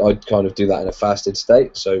 So I'd kind of do that in a fasted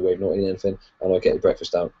state, so we're not eating anything, and I'll get your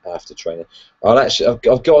breakfast down after training. I've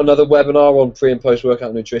got another webinar on pre and post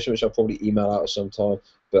workout nutrition, which I'll probably email out at some time.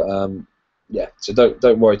 But yeah, so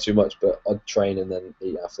don't worry too much. But I'd train and then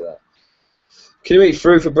eat after that. Can you eat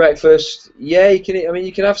fruit for breakfast? Yeah, you can eat. I mean,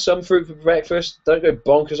 you can have some fruit for breakfast. Don't go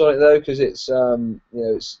bonkers on it though, because it's you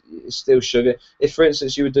know, it's still sugar. If, for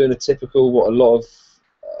instance, you were doing a typical, what a lot of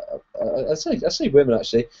I'd say women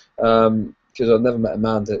actually, because I've never met a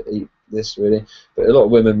man to eat this really, but a lot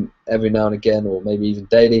of women every now and again, or maybe even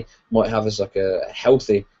daily, might have as like a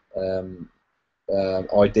healthy um,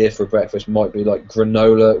 idea for breakfast. Might be like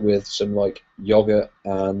granola with some like yogurt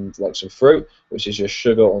and like some fruit, which is just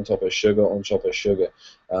sugar on top of sugar on top of sugar.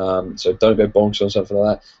 So don't go bonkers on something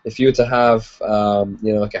like that. If you were to have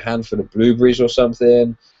you know, like a handful of blueberries or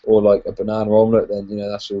something, or like a banana omelette, then you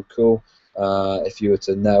know, that's all cool. If you were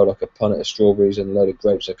to nail like a punnet of strawberries and a load of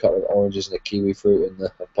grapes, a couple of oranges and a kiwi fruit and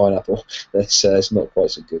a pineapple, it's not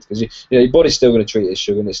quite so good, because you know, your body's still going to treat it as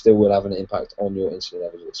sugar, and it still will have an impact on your insulin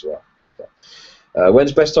levels as well.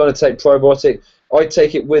 When's the best time to take probiotic? I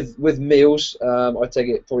take it with meals. I take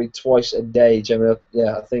it probably twice a day generally.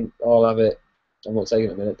 Yeah, I think I'll have it. I'm not taking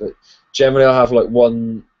it in a minute, but generally I'll have like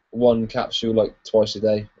one capsule like twice a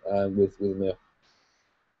day with a meal.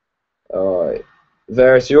 All right.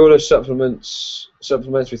 Verity, all those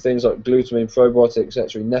supplementary things like glutamine, probiotic,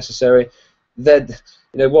 etc. necessary. Then,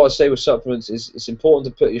 you know, what I say with supplements is it's important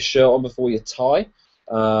to put your shirt on before you tie.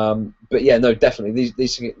 But yeah, no, definitely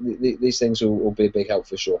these things will be a big help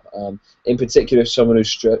for sure. In particular, if someone who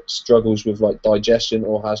struggles with like digestion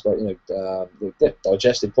or has like, you know,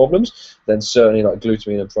 digestive problems, then certainly like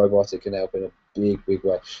glutamine and probiotic can help in a big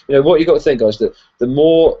way. You know what you got to think, guys, that the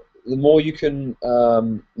more you can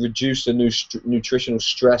reduce the nutritional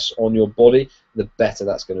stress on your body, the better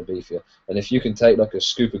that's going to be for you. And if you can take like a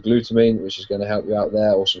scoop of glutamine, which is going to help you out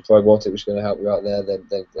there, or some probiotic, which is going to help you out there, then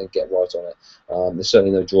get right on it. There's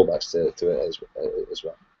certainly no drawbacks to it as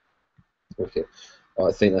well. Okay,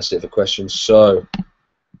 I think that's it for questions. So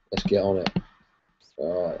let's get on it.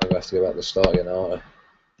 All right, I'm gonna have to go back to the start again, aren't I?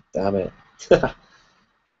 Damn it. So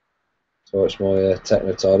it's my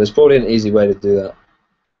Technotard. There's probably an easy way to do that.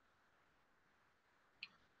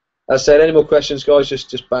 As I said, any more questions, guys,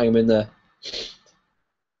 just bang them in there.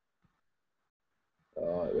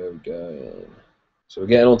 Alright, where we going? So we're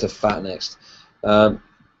getting on to fat next.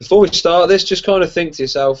 Before we start this, just kind of think to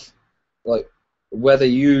yourself, like, whether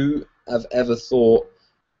you have ever thought,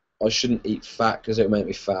 I shouldn't eat fat because it'll make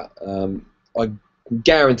me fat. I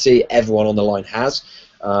guarantee everyone on the line has,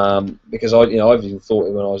 because I've even thought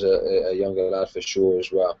it when I was a younger lad for sure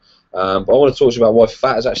as well. But I want to talk to you about why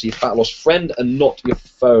fat is actually your fat loss friend and not your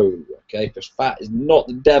foe. Okay, because fat is not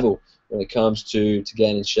the devil when it comes to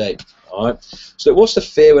getting in shape. All right. So what's the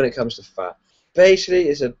fear when it comes to fat? Basically,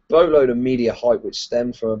 it's a boatload of media hype which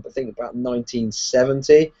stemmed from, I think, about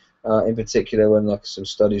 1970. In particular, when like some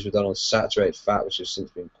studies were done on saturated fat, which has since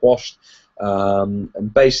been quashed.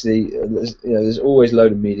 And basically, there's always a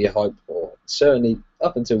load of media hype, or certainly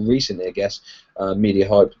up until recently, I guess, media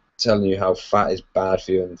hype telling you how fat is bad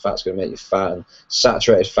for you and fat's going to make you fat, and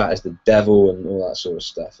saturated fat is the devil and all that sort of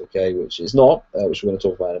stuff. Okay, which is not, which we're going to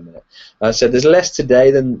talk about in a minute. So there's less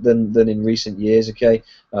today than in recent years. Okay,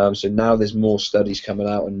 so now there's more studies coming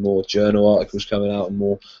out and more journal articles coming out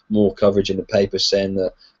and more coverage in the paper saying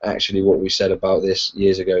that actually what we said about this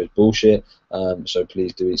years ago is bullshit. So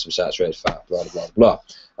please do eat some saturated fat, blah blah blah.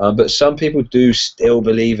 But some people do still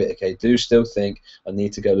believe it. Okay, do still think I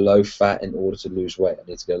need to go low fat in order to lose weight. I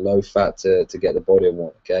need to go low fat to get the body I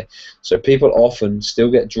want. Okay, so people often still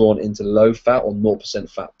get drawn into low fat or 0%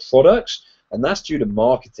 fat products, and that's due to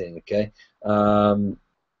marketing. Okay.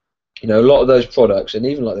 You know, a lot of those products, and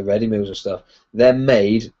even like the ready meals and stuff, they're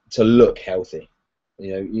made to look healthy.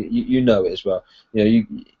 You know, you know it as well. You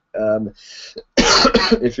know,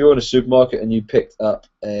 if you're in a supermarket and you picked up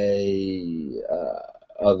a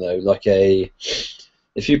I don't know, like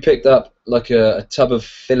if you picked up like a tub of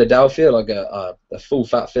Philadelphia, like a full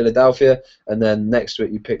fat Philadelphia, and then next to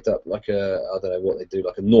it you picked up like I don't know what they do,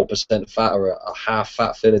 like a 0% fat or a half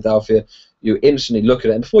fat Philadelphia, you instantly look at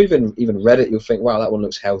it, and before you even read it, you'll think, wow, that one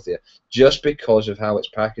looks healthier, just because of how it's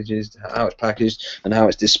packaged, and how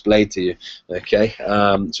it's displayed to you. Okay,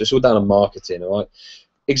 so it's all down to marketing, all right.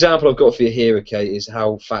 Example I've got for you here, okay, is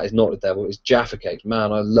how fat is not the devil, is Jaffa cakes.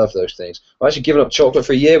 Man, I love those things. I've actually given up chocolate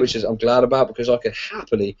for a year, which is I'm glad about, because I could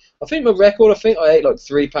happily, I think my record, I ate like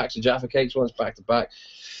 3 packs of Jaffa cakes once back to back,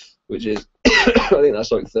 which is, I think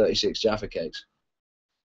that's like 36 Jaffa cakes.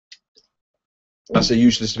 That's a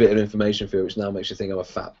useless bit of information for you, which now makes you think I'm a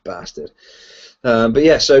fat bastard. But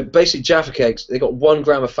yeah, so basically Jaffa cakes, they got 1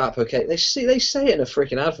 gram of fat per cake. They say it in a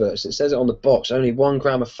freaking advert. It says it on the box, only 1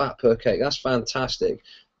 gram of fat per cake. That's fantastic.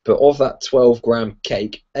 But of that 12-gram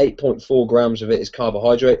cake, 8.4 grams of it is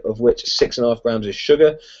carbohydrate, of which 6.5 grams is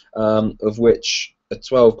sugar, of which a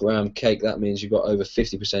 12-gram cake, that means you've got over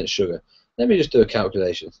 50% sugar. Let me just do a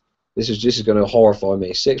calculation. This is going to horrify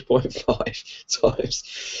me. 6.5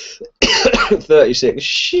 times 36.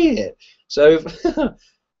 Shit. So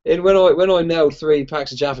when I nailed 3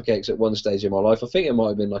 packs of Jaffa Cakes at one stage in my life, I think it might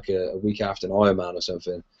have been like a week after an Ironman or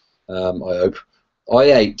something. I hope. I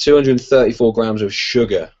ate 234 grams of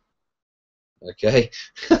sugar. Okay,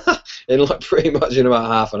 in like pretty much in about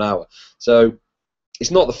half an hour. So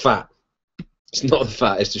it's not the fat. It's not the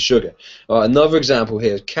fat. It's the sugar. Another example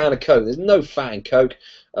here is a can of Coke. There's no fat in Coke.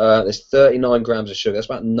 There's 39 grams of sugar. That's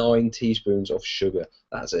about 9 teaspoons of sugar.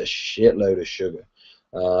 That's a shitload of sugar.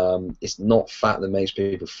 It's not fat that makes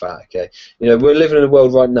people fat. Okay, you know, we're living in a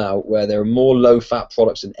world right now where there are more low-fat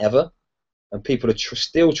products than ever, and people are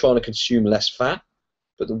still trying to consume less fat.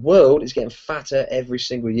 But the world is getting fatter every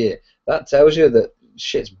single year. That tells you that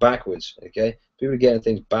shit's backwards, okay? People are getting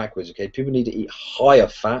things backwards, okay? People need to eat higher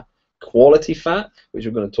fat, quality fat, which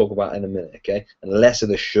we're going to talk about in a minute, okay? And less of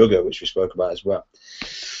the sugar, which we spoke about as well.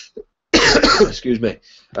 Excuse me.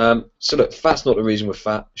 So look, fat's not the reason we're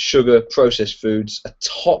fat. Sugar, processed foods, a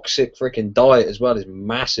toxic freaking diet as well is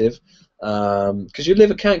massive, because your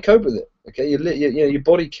liver can't cope with it, okay? You know, your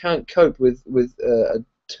body can't cope with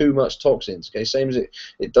too much toxins, okay? Same as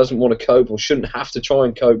it doesn't want to cope or shouldn't have to try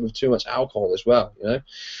and cope with too much alcohol as well, you know?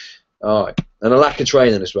 Alright, and a lack of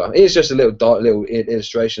training as well. Here's just a little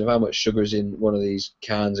illustration of how much sugar is in one of these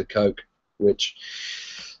cans of Coke, which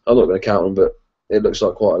I'm not going to count them, but it looks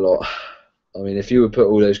like quite a lot. I mean, if you would put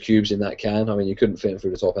all those cubes in that can, I mean, you couldn't fit them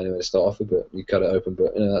through the top anyway to start off with, but you cut it open,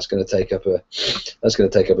 but you know, that's going to take up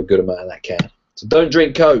a good amount of that can. So don't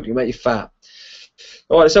drink Coke, you make you fat.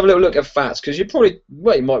 Alright, let's have a little look at fats, because you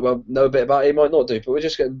might well know a bit about it, you might not do, but we're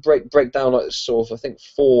just going to break down like sort of, I think,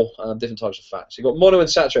 4 different types of fats. You've got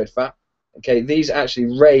monounsaturated fat. Okay, these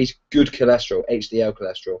actually raise good cholesterol, HDL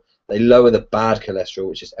cholesterol. They lower the bad cholesterol,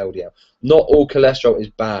 which is LDL. Not all cholesterol is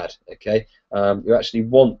bad, okay? You actually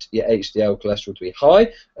want your HDL cholesterol to be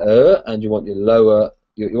high, and you want your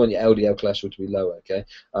LDL cholesterol to be lower, okay?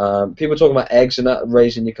 People talking about eggs and that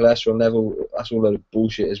raising your cholesterol level, that's all a load of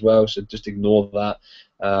bullshit as well, so just ignore that.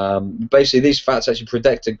 Basically, these fats actually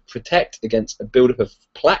protect against a buildup of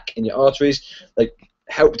plaque in your arteries. They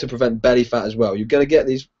help to prevent belly fat as well. You're going to get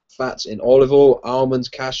these fats in olive oil, almonds,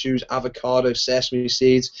 cashews, avocado, sesame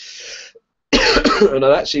seeds, and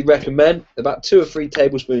I'd actually recommend about 2 or 3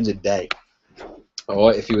 tablespoons a day.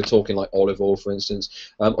 Alright, if you were talking like olive oil, for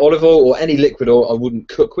instance. Olive oil or any liquid oil I wouldn't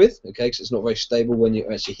cook with, okay, because it's not very stable when you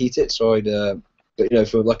actually heat it, so but you know,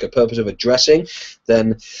 for like a purpose of a dressing,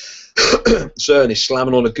 then certainly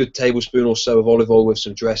slamming on a good tablespoon or so of olive oil with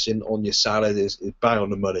some dressing on your salad is bang on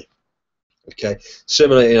the money. Okay,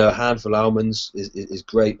 similarly, you know, a handful of almonds is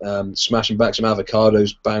great. Smashing back some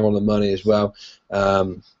avocados, bang on the money as well.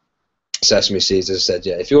 Sesame seeds, as I said,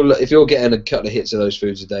 yeah. If you're getting a couple of hits of those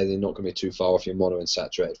foods a day, they're not going to be too far off your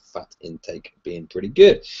monounsaturated fat intake being pretty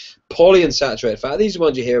good. Polyunsaturated fat, these are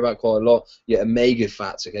ones you hear about quite a lot. Your omega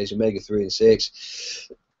fats, okay, so omega-3 and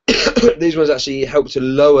 6. These ones actually help to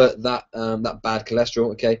lower that that bad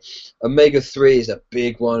cholesterol. Okay, omega-3 is a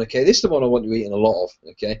big one. Okay, this is the one I want you eating a lot of.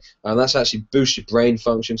 Okay, and that's actually boosts your brain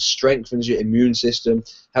function, strengthens your immune system,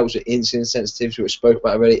 helps with insulin sensitivity, which we spoke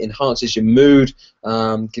about already, enhances your mood,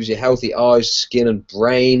 gives you healthy eyes, skin, and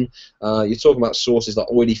brain. You're talking about sources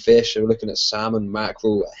like oily fish. So we're looking at salmon,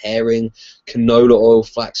 mackerel, herring, canola oil,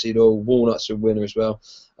 flaxseed oil, walnuts are a winner as well.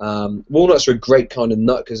 Walnuts are a great kind of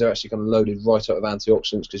nut because they're actually kind of loaded right up with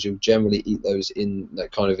antioxidants, because you'll generally eat those in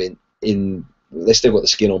that kind of in they still got the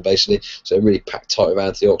skin on basically, so they're really packed tight with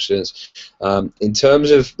antioxidants. In terms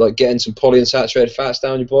of like getting some polyunsaturated fats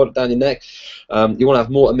down your body, down your neck, you want to have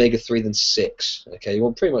more omega-3 than 6. Okay, you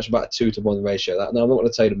want pretty much about a 2-to-1 ratio. Now I'm not going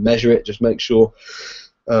to tell you to measure it, just make sure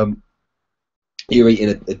you're eating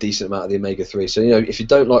a decent amount of the omega-3. So, you know, if you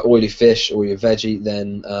don't like oily fish or you're veggie,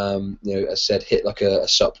 then, you know, as I said, hit like a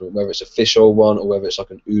supplement, whether it's a fish oil one or whether it's like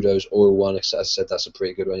an Udo's oil one. As I said, that's a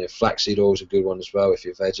pretty good one. You know, flaxseed oil is a good one as well if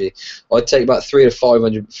you're veggie. I'd take about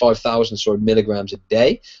 3,000 to 5,000 milligrams a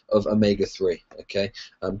day of omega-3, okay?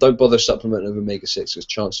 Don't bother supplementing with omega-6 because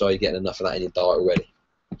chances are you're getting enough of that in your diet already.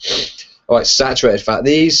 Alright, saturated fat.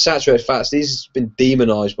 These saturated fats, these have been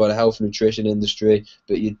demonized by the health and nutrition industry,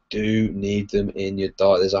 but you do need them in your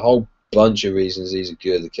diet. There's a whole bunch of reasons these are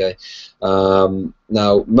good, okay?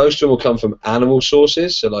 Now, most of them will come from animal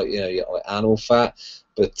sources, so like, you know, you got like animal fat,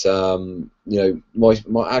 but, you know,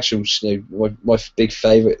 my actual, you know, my big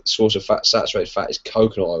favorite source of fat, saturated fat, is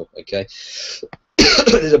coconut oil, okay?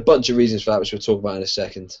 There's a bunch of reasons for that, which we'll talk about in a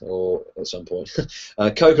second, or at some point.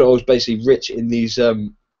 Coconut oil is basically rich in these,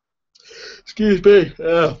 excuse me.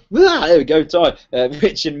 There we go. Time.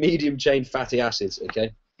 Rich in medium chain fatty acids.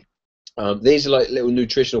 Okay. These are like little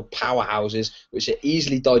nutritional powerhouses which are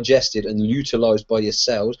easily digested and utilized by your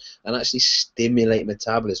cells and actually stimulate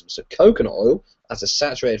metabolism. So coconut oil, as a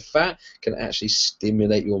saturated fat, can actually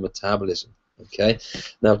stimulate your metabolism. Okay.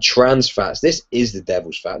 Now trans fats, this is the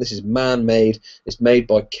devil's fat. This is man-made. It's made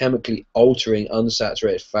by chemically altering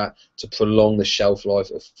unsaturated fat to prolong the shelf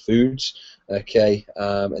life of foods. Okay,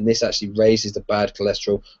 and this actually raises the bad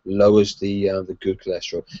cholesterol, lowers the good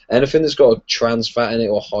cholesterol. Anything that's got a trans fat in it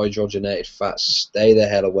or hydrogenated fat, stay the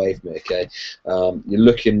hell away from it. Okay, you're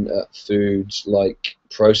looking at foods like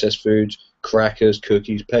processed foods, crackers,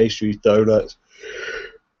 cookies, pastries, donuts.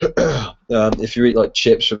 If you eat like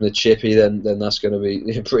chips from the chippy, then that's going to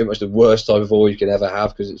be pretty much the worst type of oil you can ever have,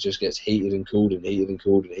 because it just gets heated and cooled and heated and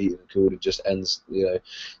cooled and heated and cooled. It just ends, you know.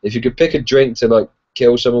 If you could pick a drink to like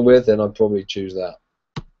kill someone with, then I'd probably choose that.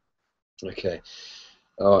 Okay.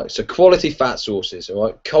 All right. So quality fat sources. All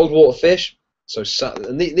right. Cold water fish. So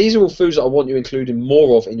and these are all foods that I want you including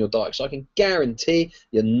more of in your diet. So I can guarantee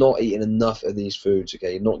you're not eating enough of these foods.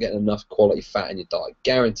 Okay. You're not getting enough quality fat in your diet.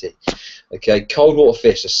 Guarantee. Okay. Cold water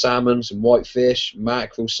fish. So salmon, some whitefish,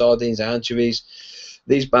 mackerel, sardines, anchovies.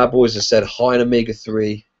 These bad boys are said high in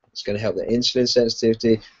omega-3. It's going to help the insulin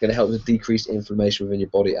sensitivity. Going to help with decreased inflammation within your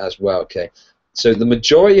body as well. Okay. So the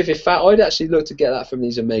majority of your fat, I'd actually look to get that from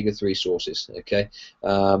these omega-3 sources. Okay,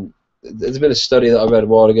 there's been a study that I read a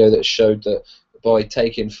while ago that showed that by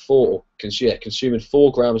taking consuming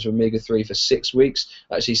 4 grams of omega-3 for 6 weeks,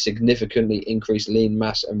 actually significantly increased lean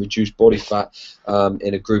mass and reduced body fat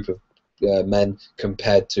in a group of men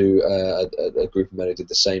compared to a group of men who did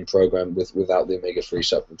the same program without the omega-3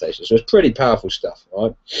 supplementation. So it's pretty powerful stuff, all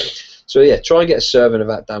right? So yeah, try and get a serving of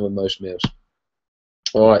that down with most meals.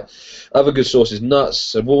 Alright, other good sources, nuts,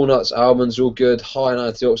 so walnuts, almonds, all good, high in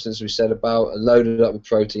antioxidants we said about, loaded up with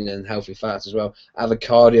protein and healthy fats as well.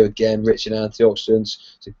 Avocado, again, rich in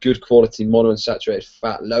antioxidants, it's a good quality monounsaturated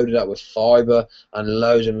fat, loaded up with fibre and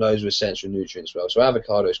loads of essential nutrients as well. So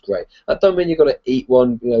avocado is great. That don't mean you've got to eat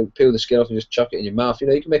one, you know, peel the skin off and just chuck it in your mouth. You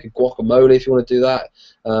know, you can make a guacamole if you want to do that,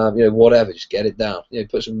 you know, whatever, just get it down. You know,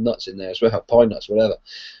 put some nuts in there as well, pine nuts, whatever.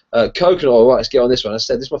 Coconut oil, right, let's get on this one. I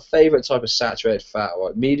said this is my favourite type of saturated fat,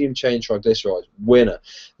 right? Medium chain triglycerides, winner.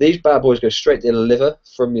 These bad boys go straight to the liver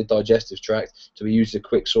from your digestive tract to be used as a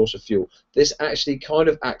quick source of fuel. This actually kind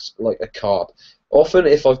of acts like a carb. Often,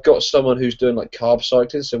 if I've got someone who's doing like carb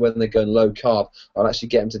cycling, so when they're going low carb, I'll actually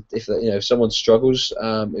get them to, if someone struggles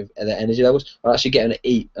with their energy levels, I'll actually get them to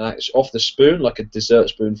eat off the spoon, like a dessert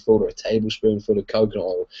spoonful or a tablespoonful of coconut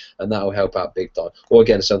oil, and that will help out big time. Or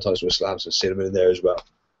again, sometimes we'll slam some cinnamon in there as well.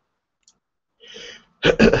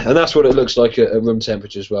 And that's what it looks like at room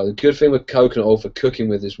temperature as well. The good thing with coconut oil for cooking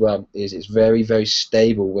with as well is it's very, very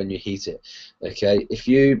stable when you heat it. Okay, if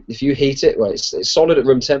you heat it, well, it's solid at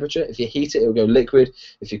room temperature. If you heat it, it will go liquid.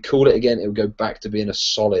 If you cool it again, it will go back to being a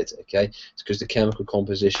solid. Okay, it's because the chemical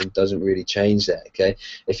composition doesn't really change there. Okay,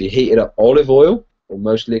 if you heat it up olive oil or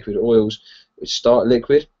most liquid oils, which start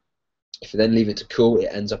liquid. If you then leave it to cool, it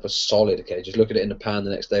ends up a solid. Okay, just look at it in the pan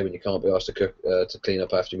the next day when you can't be asked to cook to clean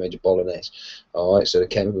up after you made your bolognese. All right, so the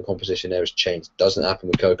chemical composition there has changed. Doesn't happen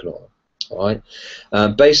with coconut oil. All right,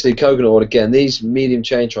 basically coconut oil again. These medium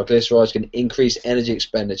chain triglycerides can increase energy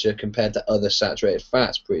expenditure compared to other saturated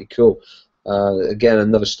fats. Pretty cool. Again,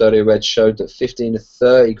 another study I read showed that 15 to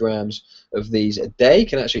 30 grams of these a day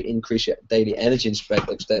can actually increase your daily energy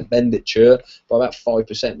expenditure by about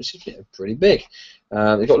 5%, which is pretty big.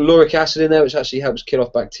 They've got lauric acid in there, which actually helps kill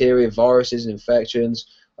off bacteria, viruses, and infections.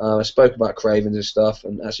 I spoke about cravings and stuff,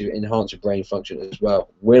 and actually enhance your brain function as well.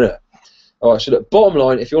 Winner. All right, so look, bottom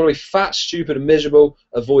line, if you want to be fat, stupid, and miserable,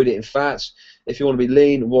 avoid eating fats. If you want to be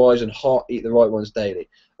lean, wise, and hot, eat the right ones daily.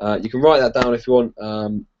 You can write that down if you want.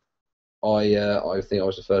 I think I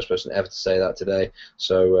was the first person ever to say that today.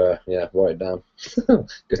 So, yeah, write it down.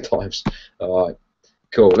 Good times. All right,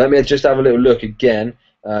 cool. Let me just have a little look again,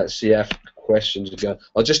 see if questions are going.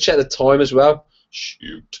 I'll just check the time as well.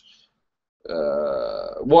 Shoot.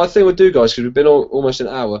 What I think we'll do, guys, because we've been almost an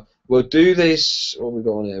hour, we'll do this. What have we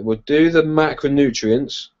got on here? We'll do the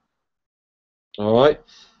macronutrients. All right.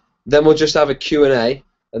 Then we'll just have a Q&A,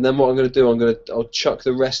 and then what I'm going to do, I'll chuck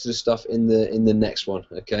the rest of the stuff in the next one.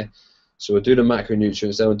 Okay. So we'll do the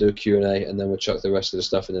macronutrients, then we'll do a Q&A, and then we'll chuck the rest of the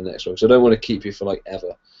stuff in the next one. So I don't want to keep you for like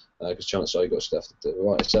ever, because chances are you've got stuff to do.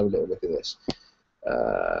 All right. Let's have a little look at this.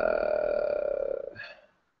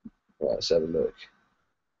 Right, let's have a look.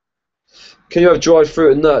 Can you have dried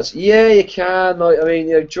fruit and nuts? Yeah, you can. Like, I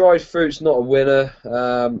mean, dried fruit's not a winner.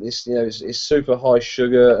 It's super high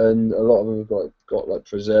sugar, and a lot of them have got like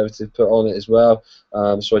preservative put on it as well.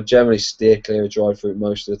 So I generally steer clear of dried fruit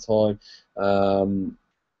most of the time.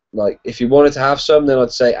 like if you wanted to have some, then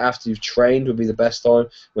I'd say after you've trained would be the best time,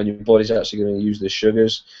 when your body's actually going to use the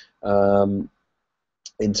sugars.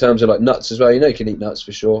 In terms of like nuts as well, you can eat nuts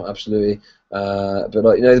for sure, absolutely. But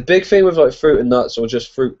like the big thing with like fruit and nuts, or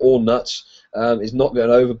just fruit or nuts, is not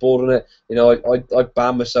going overboard on it. I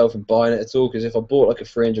ban myself from buying it at all, because if I bought like a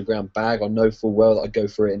 300-gram bag, I know full well that I'd go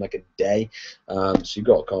through it in like a day. So you've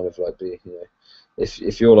got to kind of like be,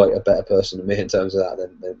 if you're like a better person than me in terms of that,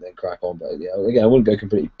 then crack on. But yeah, again, I wouldn't go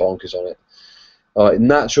completely bonkers on it.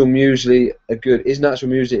 Natural muesli is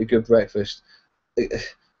natural muesli a good breakfast?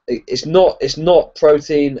 It's not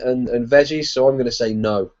protein and veggies, so I'm going to say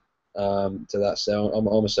no to that. So I'm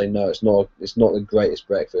going to say no. It's not the greatest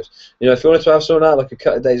breakfast. If you wanted to have something like that, like a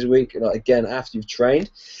couple of days a week, like again after you've trained,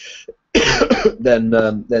 then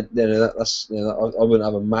that's I wouldn't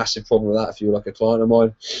have a massive problem with that if you were like a client of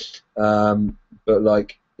mine. But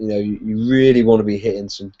like you really want to be hitting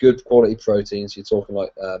some good quality proteins. You're talking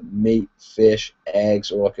like meat, fish,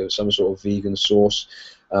 eggs, or like some sort of vegan sauce.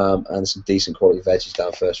 And some decent quality veggies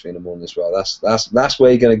down first thing in the morning as well. That's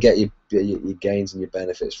where you're going to get your gains and your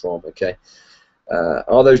benefits from. Okay.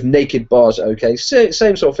 Are those naked bars okay? Same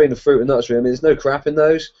sort of thing. The fruit and nuts. Really. I mean, there's no crap in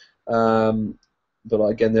those. But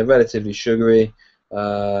like, again, they're relatively sugary.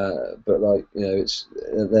 But like they're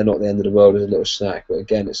not the end of the world as a little snack. But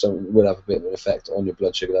again, it's something that will have a bit of an effect on your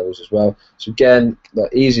blood sugar levels as well. So again, the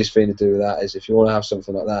easiest thing to do with that is, if you want to have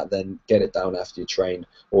something like that, then get it down after you train,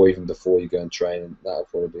 or even before you go and train, and that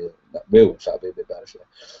will in fact be a bit better for you.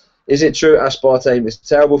 Is it true aspartame is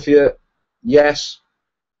terrible for you? Yes.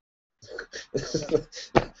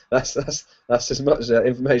 That's as much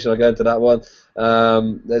information I go into that one.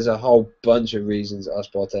 There's a whole bunch of reasons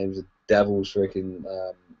aspartame is a devil's freaking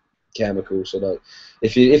chemical. So like,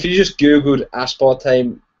 if you just googled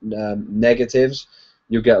aspartame negatives,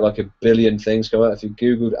 you'll get like a billion things come out. If you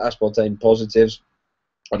googled aspartame positives,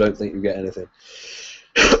 I don't think you'll get anything.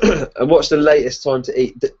 And what's the latest time to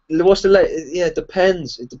eat? Yeah, it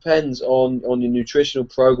depends. It depends on your nutritional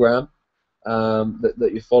program that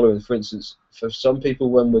you're following. For instance, for some people,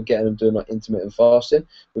 when we're getting them doing like intermittent fasting,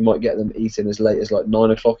 we might get them eating as late as like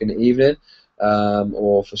 9 o'clock in the evening.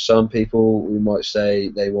 Or for some people, we might say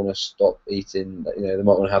they want to stop eating. They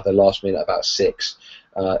might want to have their last meal at about 6.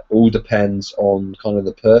 All depends on kind of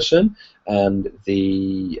the person and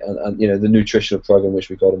the nutritional program which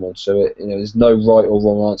we got them on. So there's no right or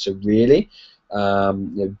wrong answer really.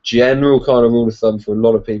 General kind of rule of thumb for a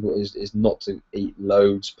lot of people is not to eat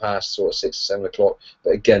loads past sort of 6 or 7 o'clock.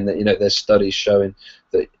 But again, there's studies showing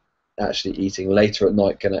that actually eating later at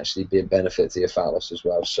night can actually be a benefit to your fat loss as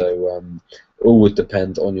well. So all would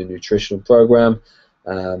depend on your nutritional program.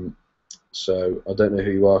 So I don't know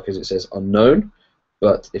who you are because it says unknown,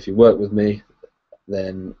 but if you work with me,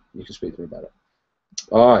 then you can speak to me about it.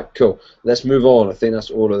 All right, cool. Let's move on. I think that's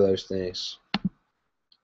all of those things.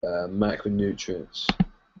 Macronutrients.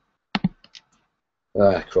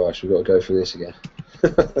 Ah, Christ, we've got to go through this again.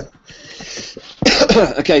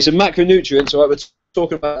 Okay, so macronutrients. All right, we're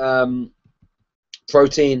talking about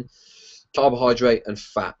protein, carbohydrate, and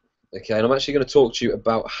fat. Okay, and I'm actually going to talk to you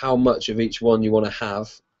about how much of each one you want to have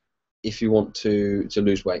if you want to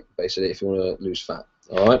lose weight, basically, if you want to lose fat.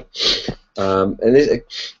 All right. And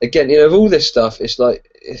this, again, of all this stuff, it's like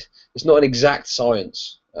it's not an exact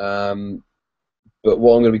science. But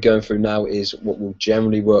what I'm going to be going through now is what will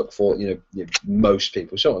generally work for most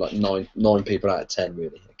people, something like nine people out of 10,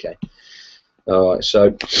 really. Okay. All right.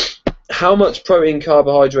 So, how much protein,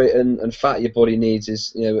 carbohydrate, and fat your body needs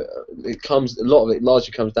is a lot of it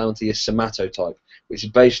largely comes down to your somatotype, which is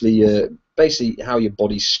basically how your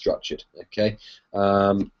body's structured. Okay.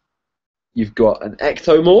 You've got an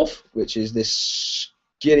ectomorph, which is this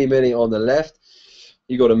skinny mini on the left.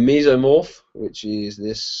 You've got a mesomorph, which is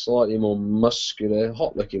this slightly more muscular,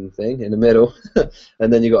 hot-looking thing in the middle,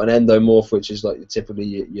 and then you've got an endomorph, which is like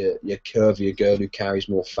typically your curvier girl who carries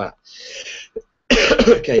more fat.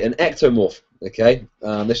 Okay, an ectomorph. Okay,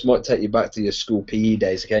 this might take you back to your school PE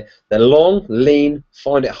days. Okay, they're long, lean,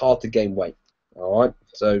 find it hard to gain weight. All right,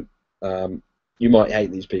 so you might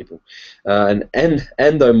hate these people. An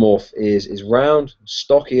endomorph is round,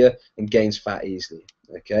 stockier, and gains fat easily.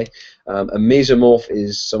 Okay, a mesomorph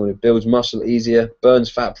is someone who builds muscle easier,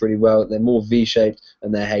 burns fat pretty well. They're more V-shaped,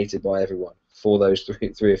 and they're hated by everyone for those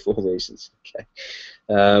three or four reasons. Okay,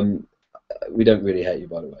 we don't really hate you,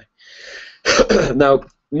 by the way. Now,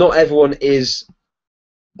 not everyone is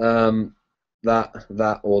that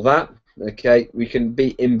or that. Okay, we can be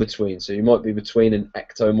in between. So you might be between an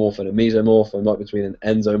ectomorph and a mesomorph, or you might be between an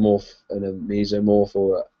endomorph and a mesomorph,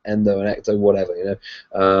 or endo and ecto, whatever.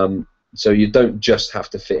 So you don't just have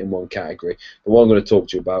to fit in one category. But what I'm going to talk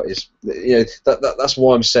to you about is, that's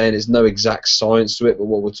why I'm saying there's no exact science to it. But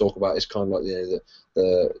what we'll talk about is kind of like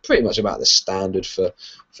the pretty much about the standard for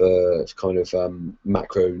kind of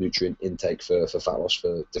macronutrient intake for fat loss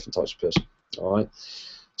for different types of person. All right.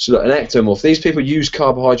 So look, an ectomorph. These people use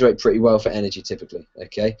carbohydrate pretty well for energy, typically.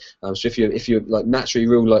 Okay, so if you're like naturally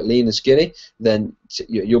real like lean and skinny, then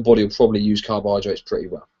your body will probably use carbohydrates pretty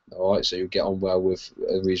well. All right, so you'll get on well with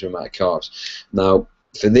a reasonable amount of carbs. Now,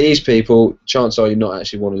 for these people, chances are you not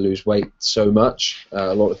actually want to lose weight so much.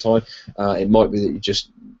 A lot of the time, it might be that you just.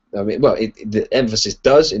 I mean, well, the emphasis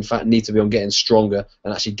does, in fact, need to be on getting stronger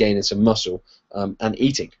and actually gaining some muscle and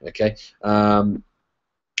eating. Okay.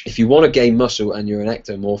 If you want to gain muscle and you're an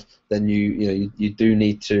ectomorph, then you do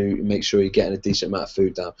need to make sure you're getting a decent amount of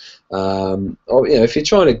food down. Or if you're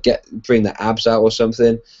trying to bring the abs out or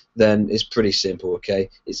something, then it's pretty simple. Okay,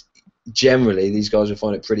 it's generally these guys will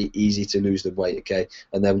find it pretty easy to lose the weight. Okay,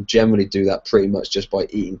 and they'll generally do that pretty much just by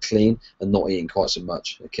eating clean and not eating quite so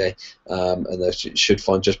much. Okay, and they should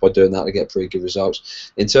find just by doing that to get pretty good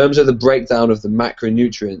results. In terms of the breakdown of the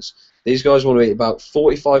macronutrients, these guys want to eat about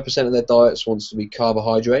 45% of their diets wants to be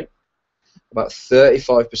carbohydrate, about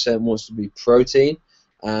 35% wants to be protein,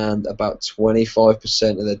 and about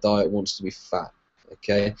 25% of their diet wants to be fat.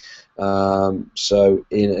 Okay, so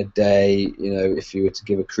in a day, if you were to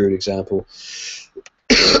give a crude example,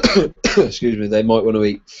 excuse me, they might want to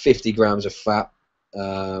eat 50 grams of fat,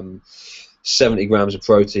 70 grams of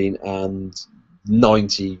protein, and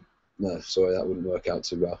 90. No, sorry, that wouldn't work out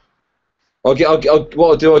too well. What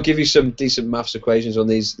I'll do, I'll give you some decent maths equations on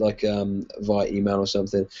these, like via email or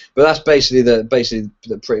something. But that's basically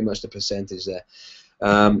pretty much the percentage there.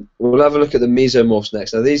 We'll have a look at the mesomorphs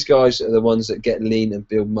next. Now these guys are the ones that get lean and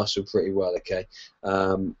build muscle pretty well. Okay,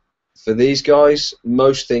 for these guys,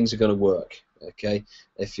 most things are going to work. Okay,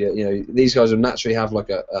 if these guys will naturally have like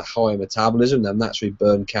a higher metabolism. They'll naturally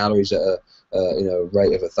burn calories at a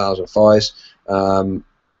rate of 1,000 fires.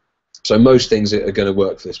 So most things are going to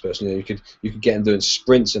work for this person. You could get them doing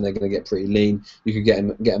sprints and they're going to get pretty lean. You could get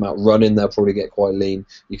them out running, they'll probably get quite lean.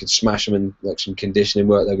 You could smash them in like some conditioning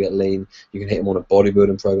work, they'll get lean. You can hit them on a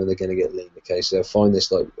bodybuilding program, they're going to get lean. Okay, so they'll find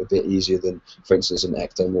this like a bit easier than, for instance, an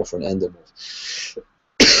ectomorph or an endomorph.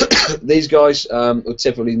 These guys will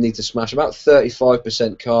typically need to smash about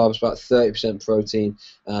 35% carbs, about 30% protein,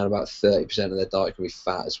 and about 30% of their diet can be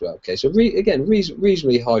fat as well. Okay, so again,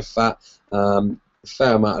 reasonably high fat.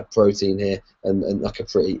 Fair amount of protein here, and like a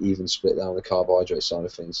pretty even split down the carbohydrate side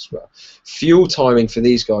of things as well. Fuel timing for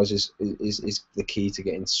these guys is the key to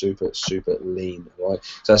getting super lean, right?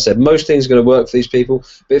 So I said most things are going to work for these people,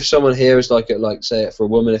 but if someone here is like say for a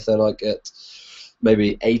woman, if they're like at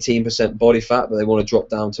maybe 18% body fat, but they want to drop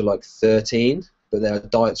down to like 13, but their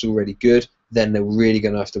diet's already good, then they're really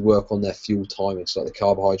going to have to work on their fuel timing, so like the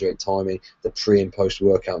carbohydrate timing, the pre and post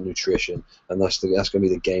workout nutrition, and that's going to be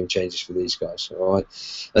the game changers for these guys. All right,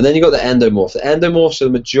 and then you got the endomorph. The endomorphs are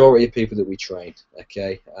the majority of people that we train.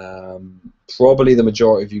 Okay, probably the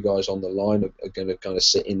majority of you guys on the line are going to kind of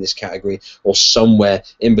sit in this category or somewhere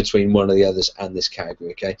in between one of the others and this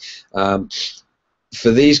category. Okay.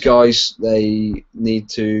 For these guys, they need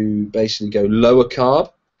to basically go lower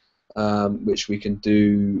carb, which we can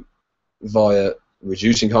do via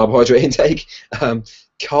reducing carbohydrate intake.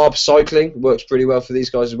 Carb cycling works pretty well for these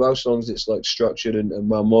guys as well, as long as it's like structured and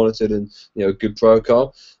well monitored and good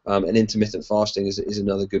protocol. And intermittent fasting is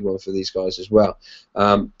another good one for these guys as well.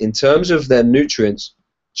 In terms of their nutrients,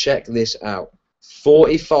 check this out: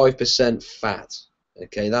 45% fat.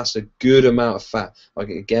 Okay, that's a good amount of fat.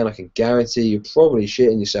 Again, I can guarantee you're probably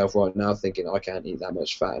shitting yourself right now thinking, I can't eat that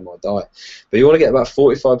much fat in my diet. But you want to get about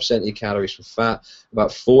 45% of your calories from fat, about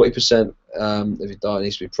 40% of your diet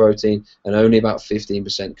needs to be protein, and only about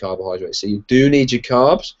 15% carbohydrates. So you do need your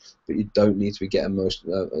carbs, but you don't need to be getting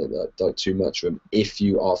too much of them if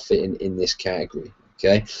you are fitting in this category.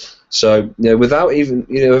 Okay, so without even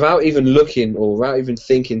looking or without even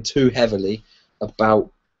thinking too heavily about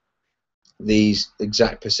these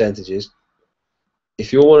exact percentages,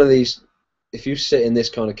 if you're one of these, if you sit in this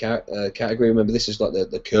kind of category, remember this is like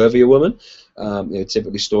the curvier woman,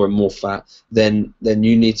 typically storing more fat, then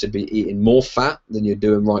you need to be eating more fat than you're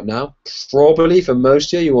doing right now. Probably for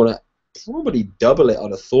most of you want to probably double it, I'd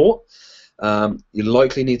have thought. You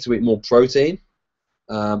likely need to eat more protein,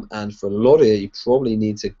 and for a lot of you probably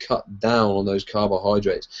need to cut down on those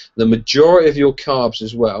carbohydrates. The majority of your carbs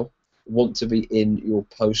as well want to be in your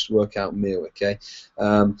post-workout meal. Okay.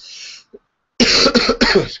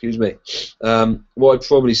 Excuse me. What I'd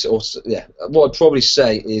probably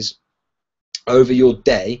say is, over your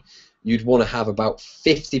day, you'd want to have about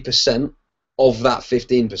 50% of that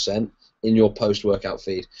 15% in your post-workout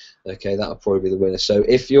feed. Okay, that'll probably be the winner. So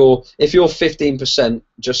if you're 15%,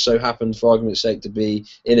 just so happens for argument's sake to be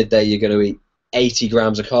in a day you're going to eat 80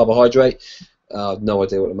 grams of carbohydrate. No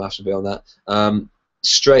idea what the maths would be on that.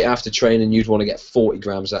 Straight after training, you'd want to get 40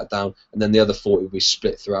 grams of that down, and then the other 40 will be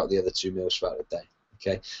split throughout the other 2 meals throughout the day.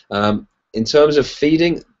 Okay. In terms of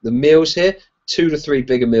feeding, the meals here, 2 to 3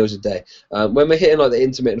 bigger meals a day. When we're hitting like the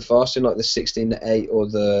intermittent fasting, like the 16 to 8 or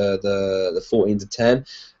the 14 to 10,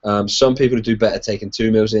 some people do better taking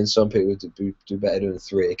 2 meals in. Some people do better doing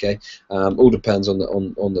 3. Okay, all depends on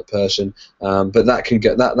the person. But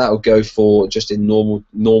that'll go for just in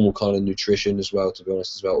normal kind of nutrition as well. To be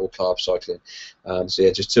honest, as well, or carb cycling. So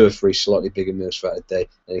yeah, just 2 or 3 slightly bigger meals throughout the day.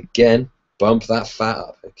 And again, bump that fat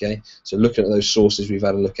up. Okay, so looking at those sources we've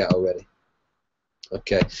had a look at already.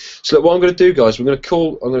 Okay, so look, what I'm going to do, guys, I'm going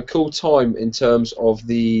to call time in terms of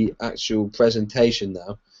the actual presentation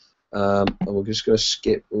now, and we're just going to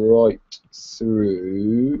skip right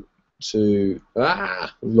through to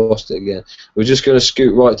we've lost it again. We're just going to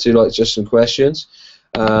scoot right to like just some questions,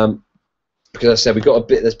 because I said we've got a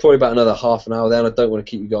bit. There's probably about another half an hour there, and I don't want to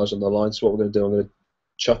keep you guys on the line. So what we're going to do, I'm going to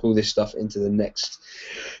chuck all this stuff into the next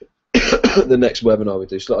the next webinar we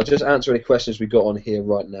do. So I'll just answer any questions we got on here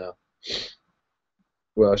right now.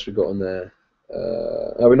 What else we got on there?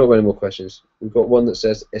 We've not got any more questions. We've got one that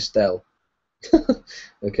says Estelle.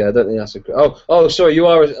 Okay, I don't think that's a. Oh, sorry, you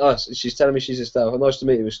are us. She's telling me she's Estelle. Nice to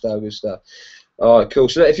meet you, Estelle. Good stuff. All right, cool.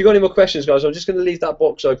 So if you've got any more questions, guys, I'm just going to leave that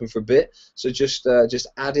box open for a bit. So just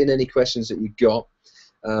add in any questions that you got.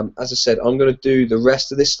 As I said, I'm going to do the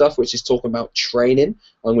rest of this stuff, which is talking about training.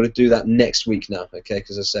 I'm going to do that next week now, okay?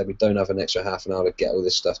 Because as I said, we don't have an extra half an hour to get all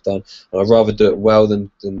this stuff done, and I'd rather do it well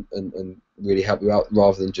than really help you out,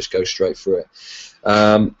 rather than just go straight through it.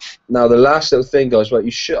 Now, the last little thing, guys, right?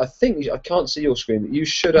 I can't see your screen, but you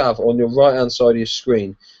should have on your right-hand side of your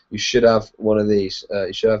screen, you should have one of these.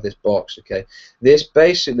 You should have this box, okay? This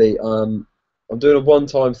basically, I'm doing a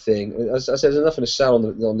one-time thing. As I said, there's nothing to sell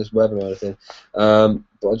on this webinar or anything,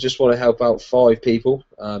 but I just want to help out 5 people,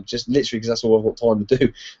 just literally because that's all I've got time to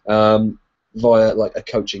do, via like a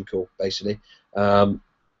coaching call, basically.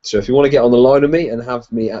 So if you want to get on the line with me and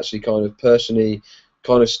have me actually kind of personally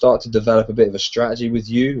kind of start to develop a bit of a strategy with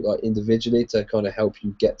you, like individually, to kind of help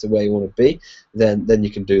you get to where you want to be, then you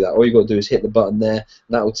can do that. All you've got to do is hit the button there, and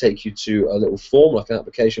that will take you to a little form, like an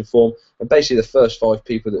application form, and basically the first 5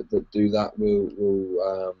 people that do that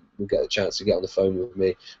will get a chance to get on the phone with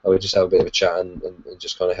me. I will just have a bit of a chat and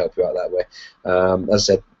just kind of help you out that way. As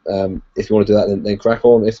I said, if you want to do that, then crack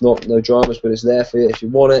on. If not, no dramas, but it's there for you if you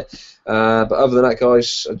want it. But other than that,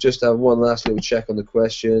 guys, I just have one last little check on the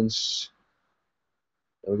questions.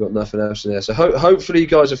 We've got nothing else in there. So hopefully you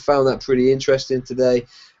guys have found that pretty interesting today.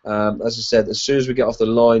 As I said, as soon as we get off the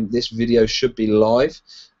line, this video should be live.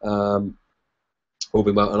 All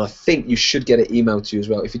be well, and I think you should get it emailed to you as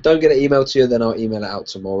well. If you don't get it emailed to you, then I'll email it out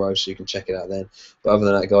tomorrow, so you can check it out then. But other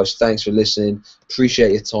than that, guys, thanks for listening.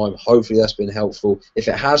 Appreciate your time. Hopefully that's been helpful. If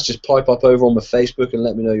it has, just pipe up over on my Facebook and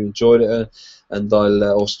let me know you enjoyed it, and I'll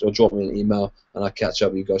or drop me an email, and I'll catch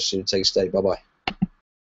up with you guys soon. Take a stay. Bye bye.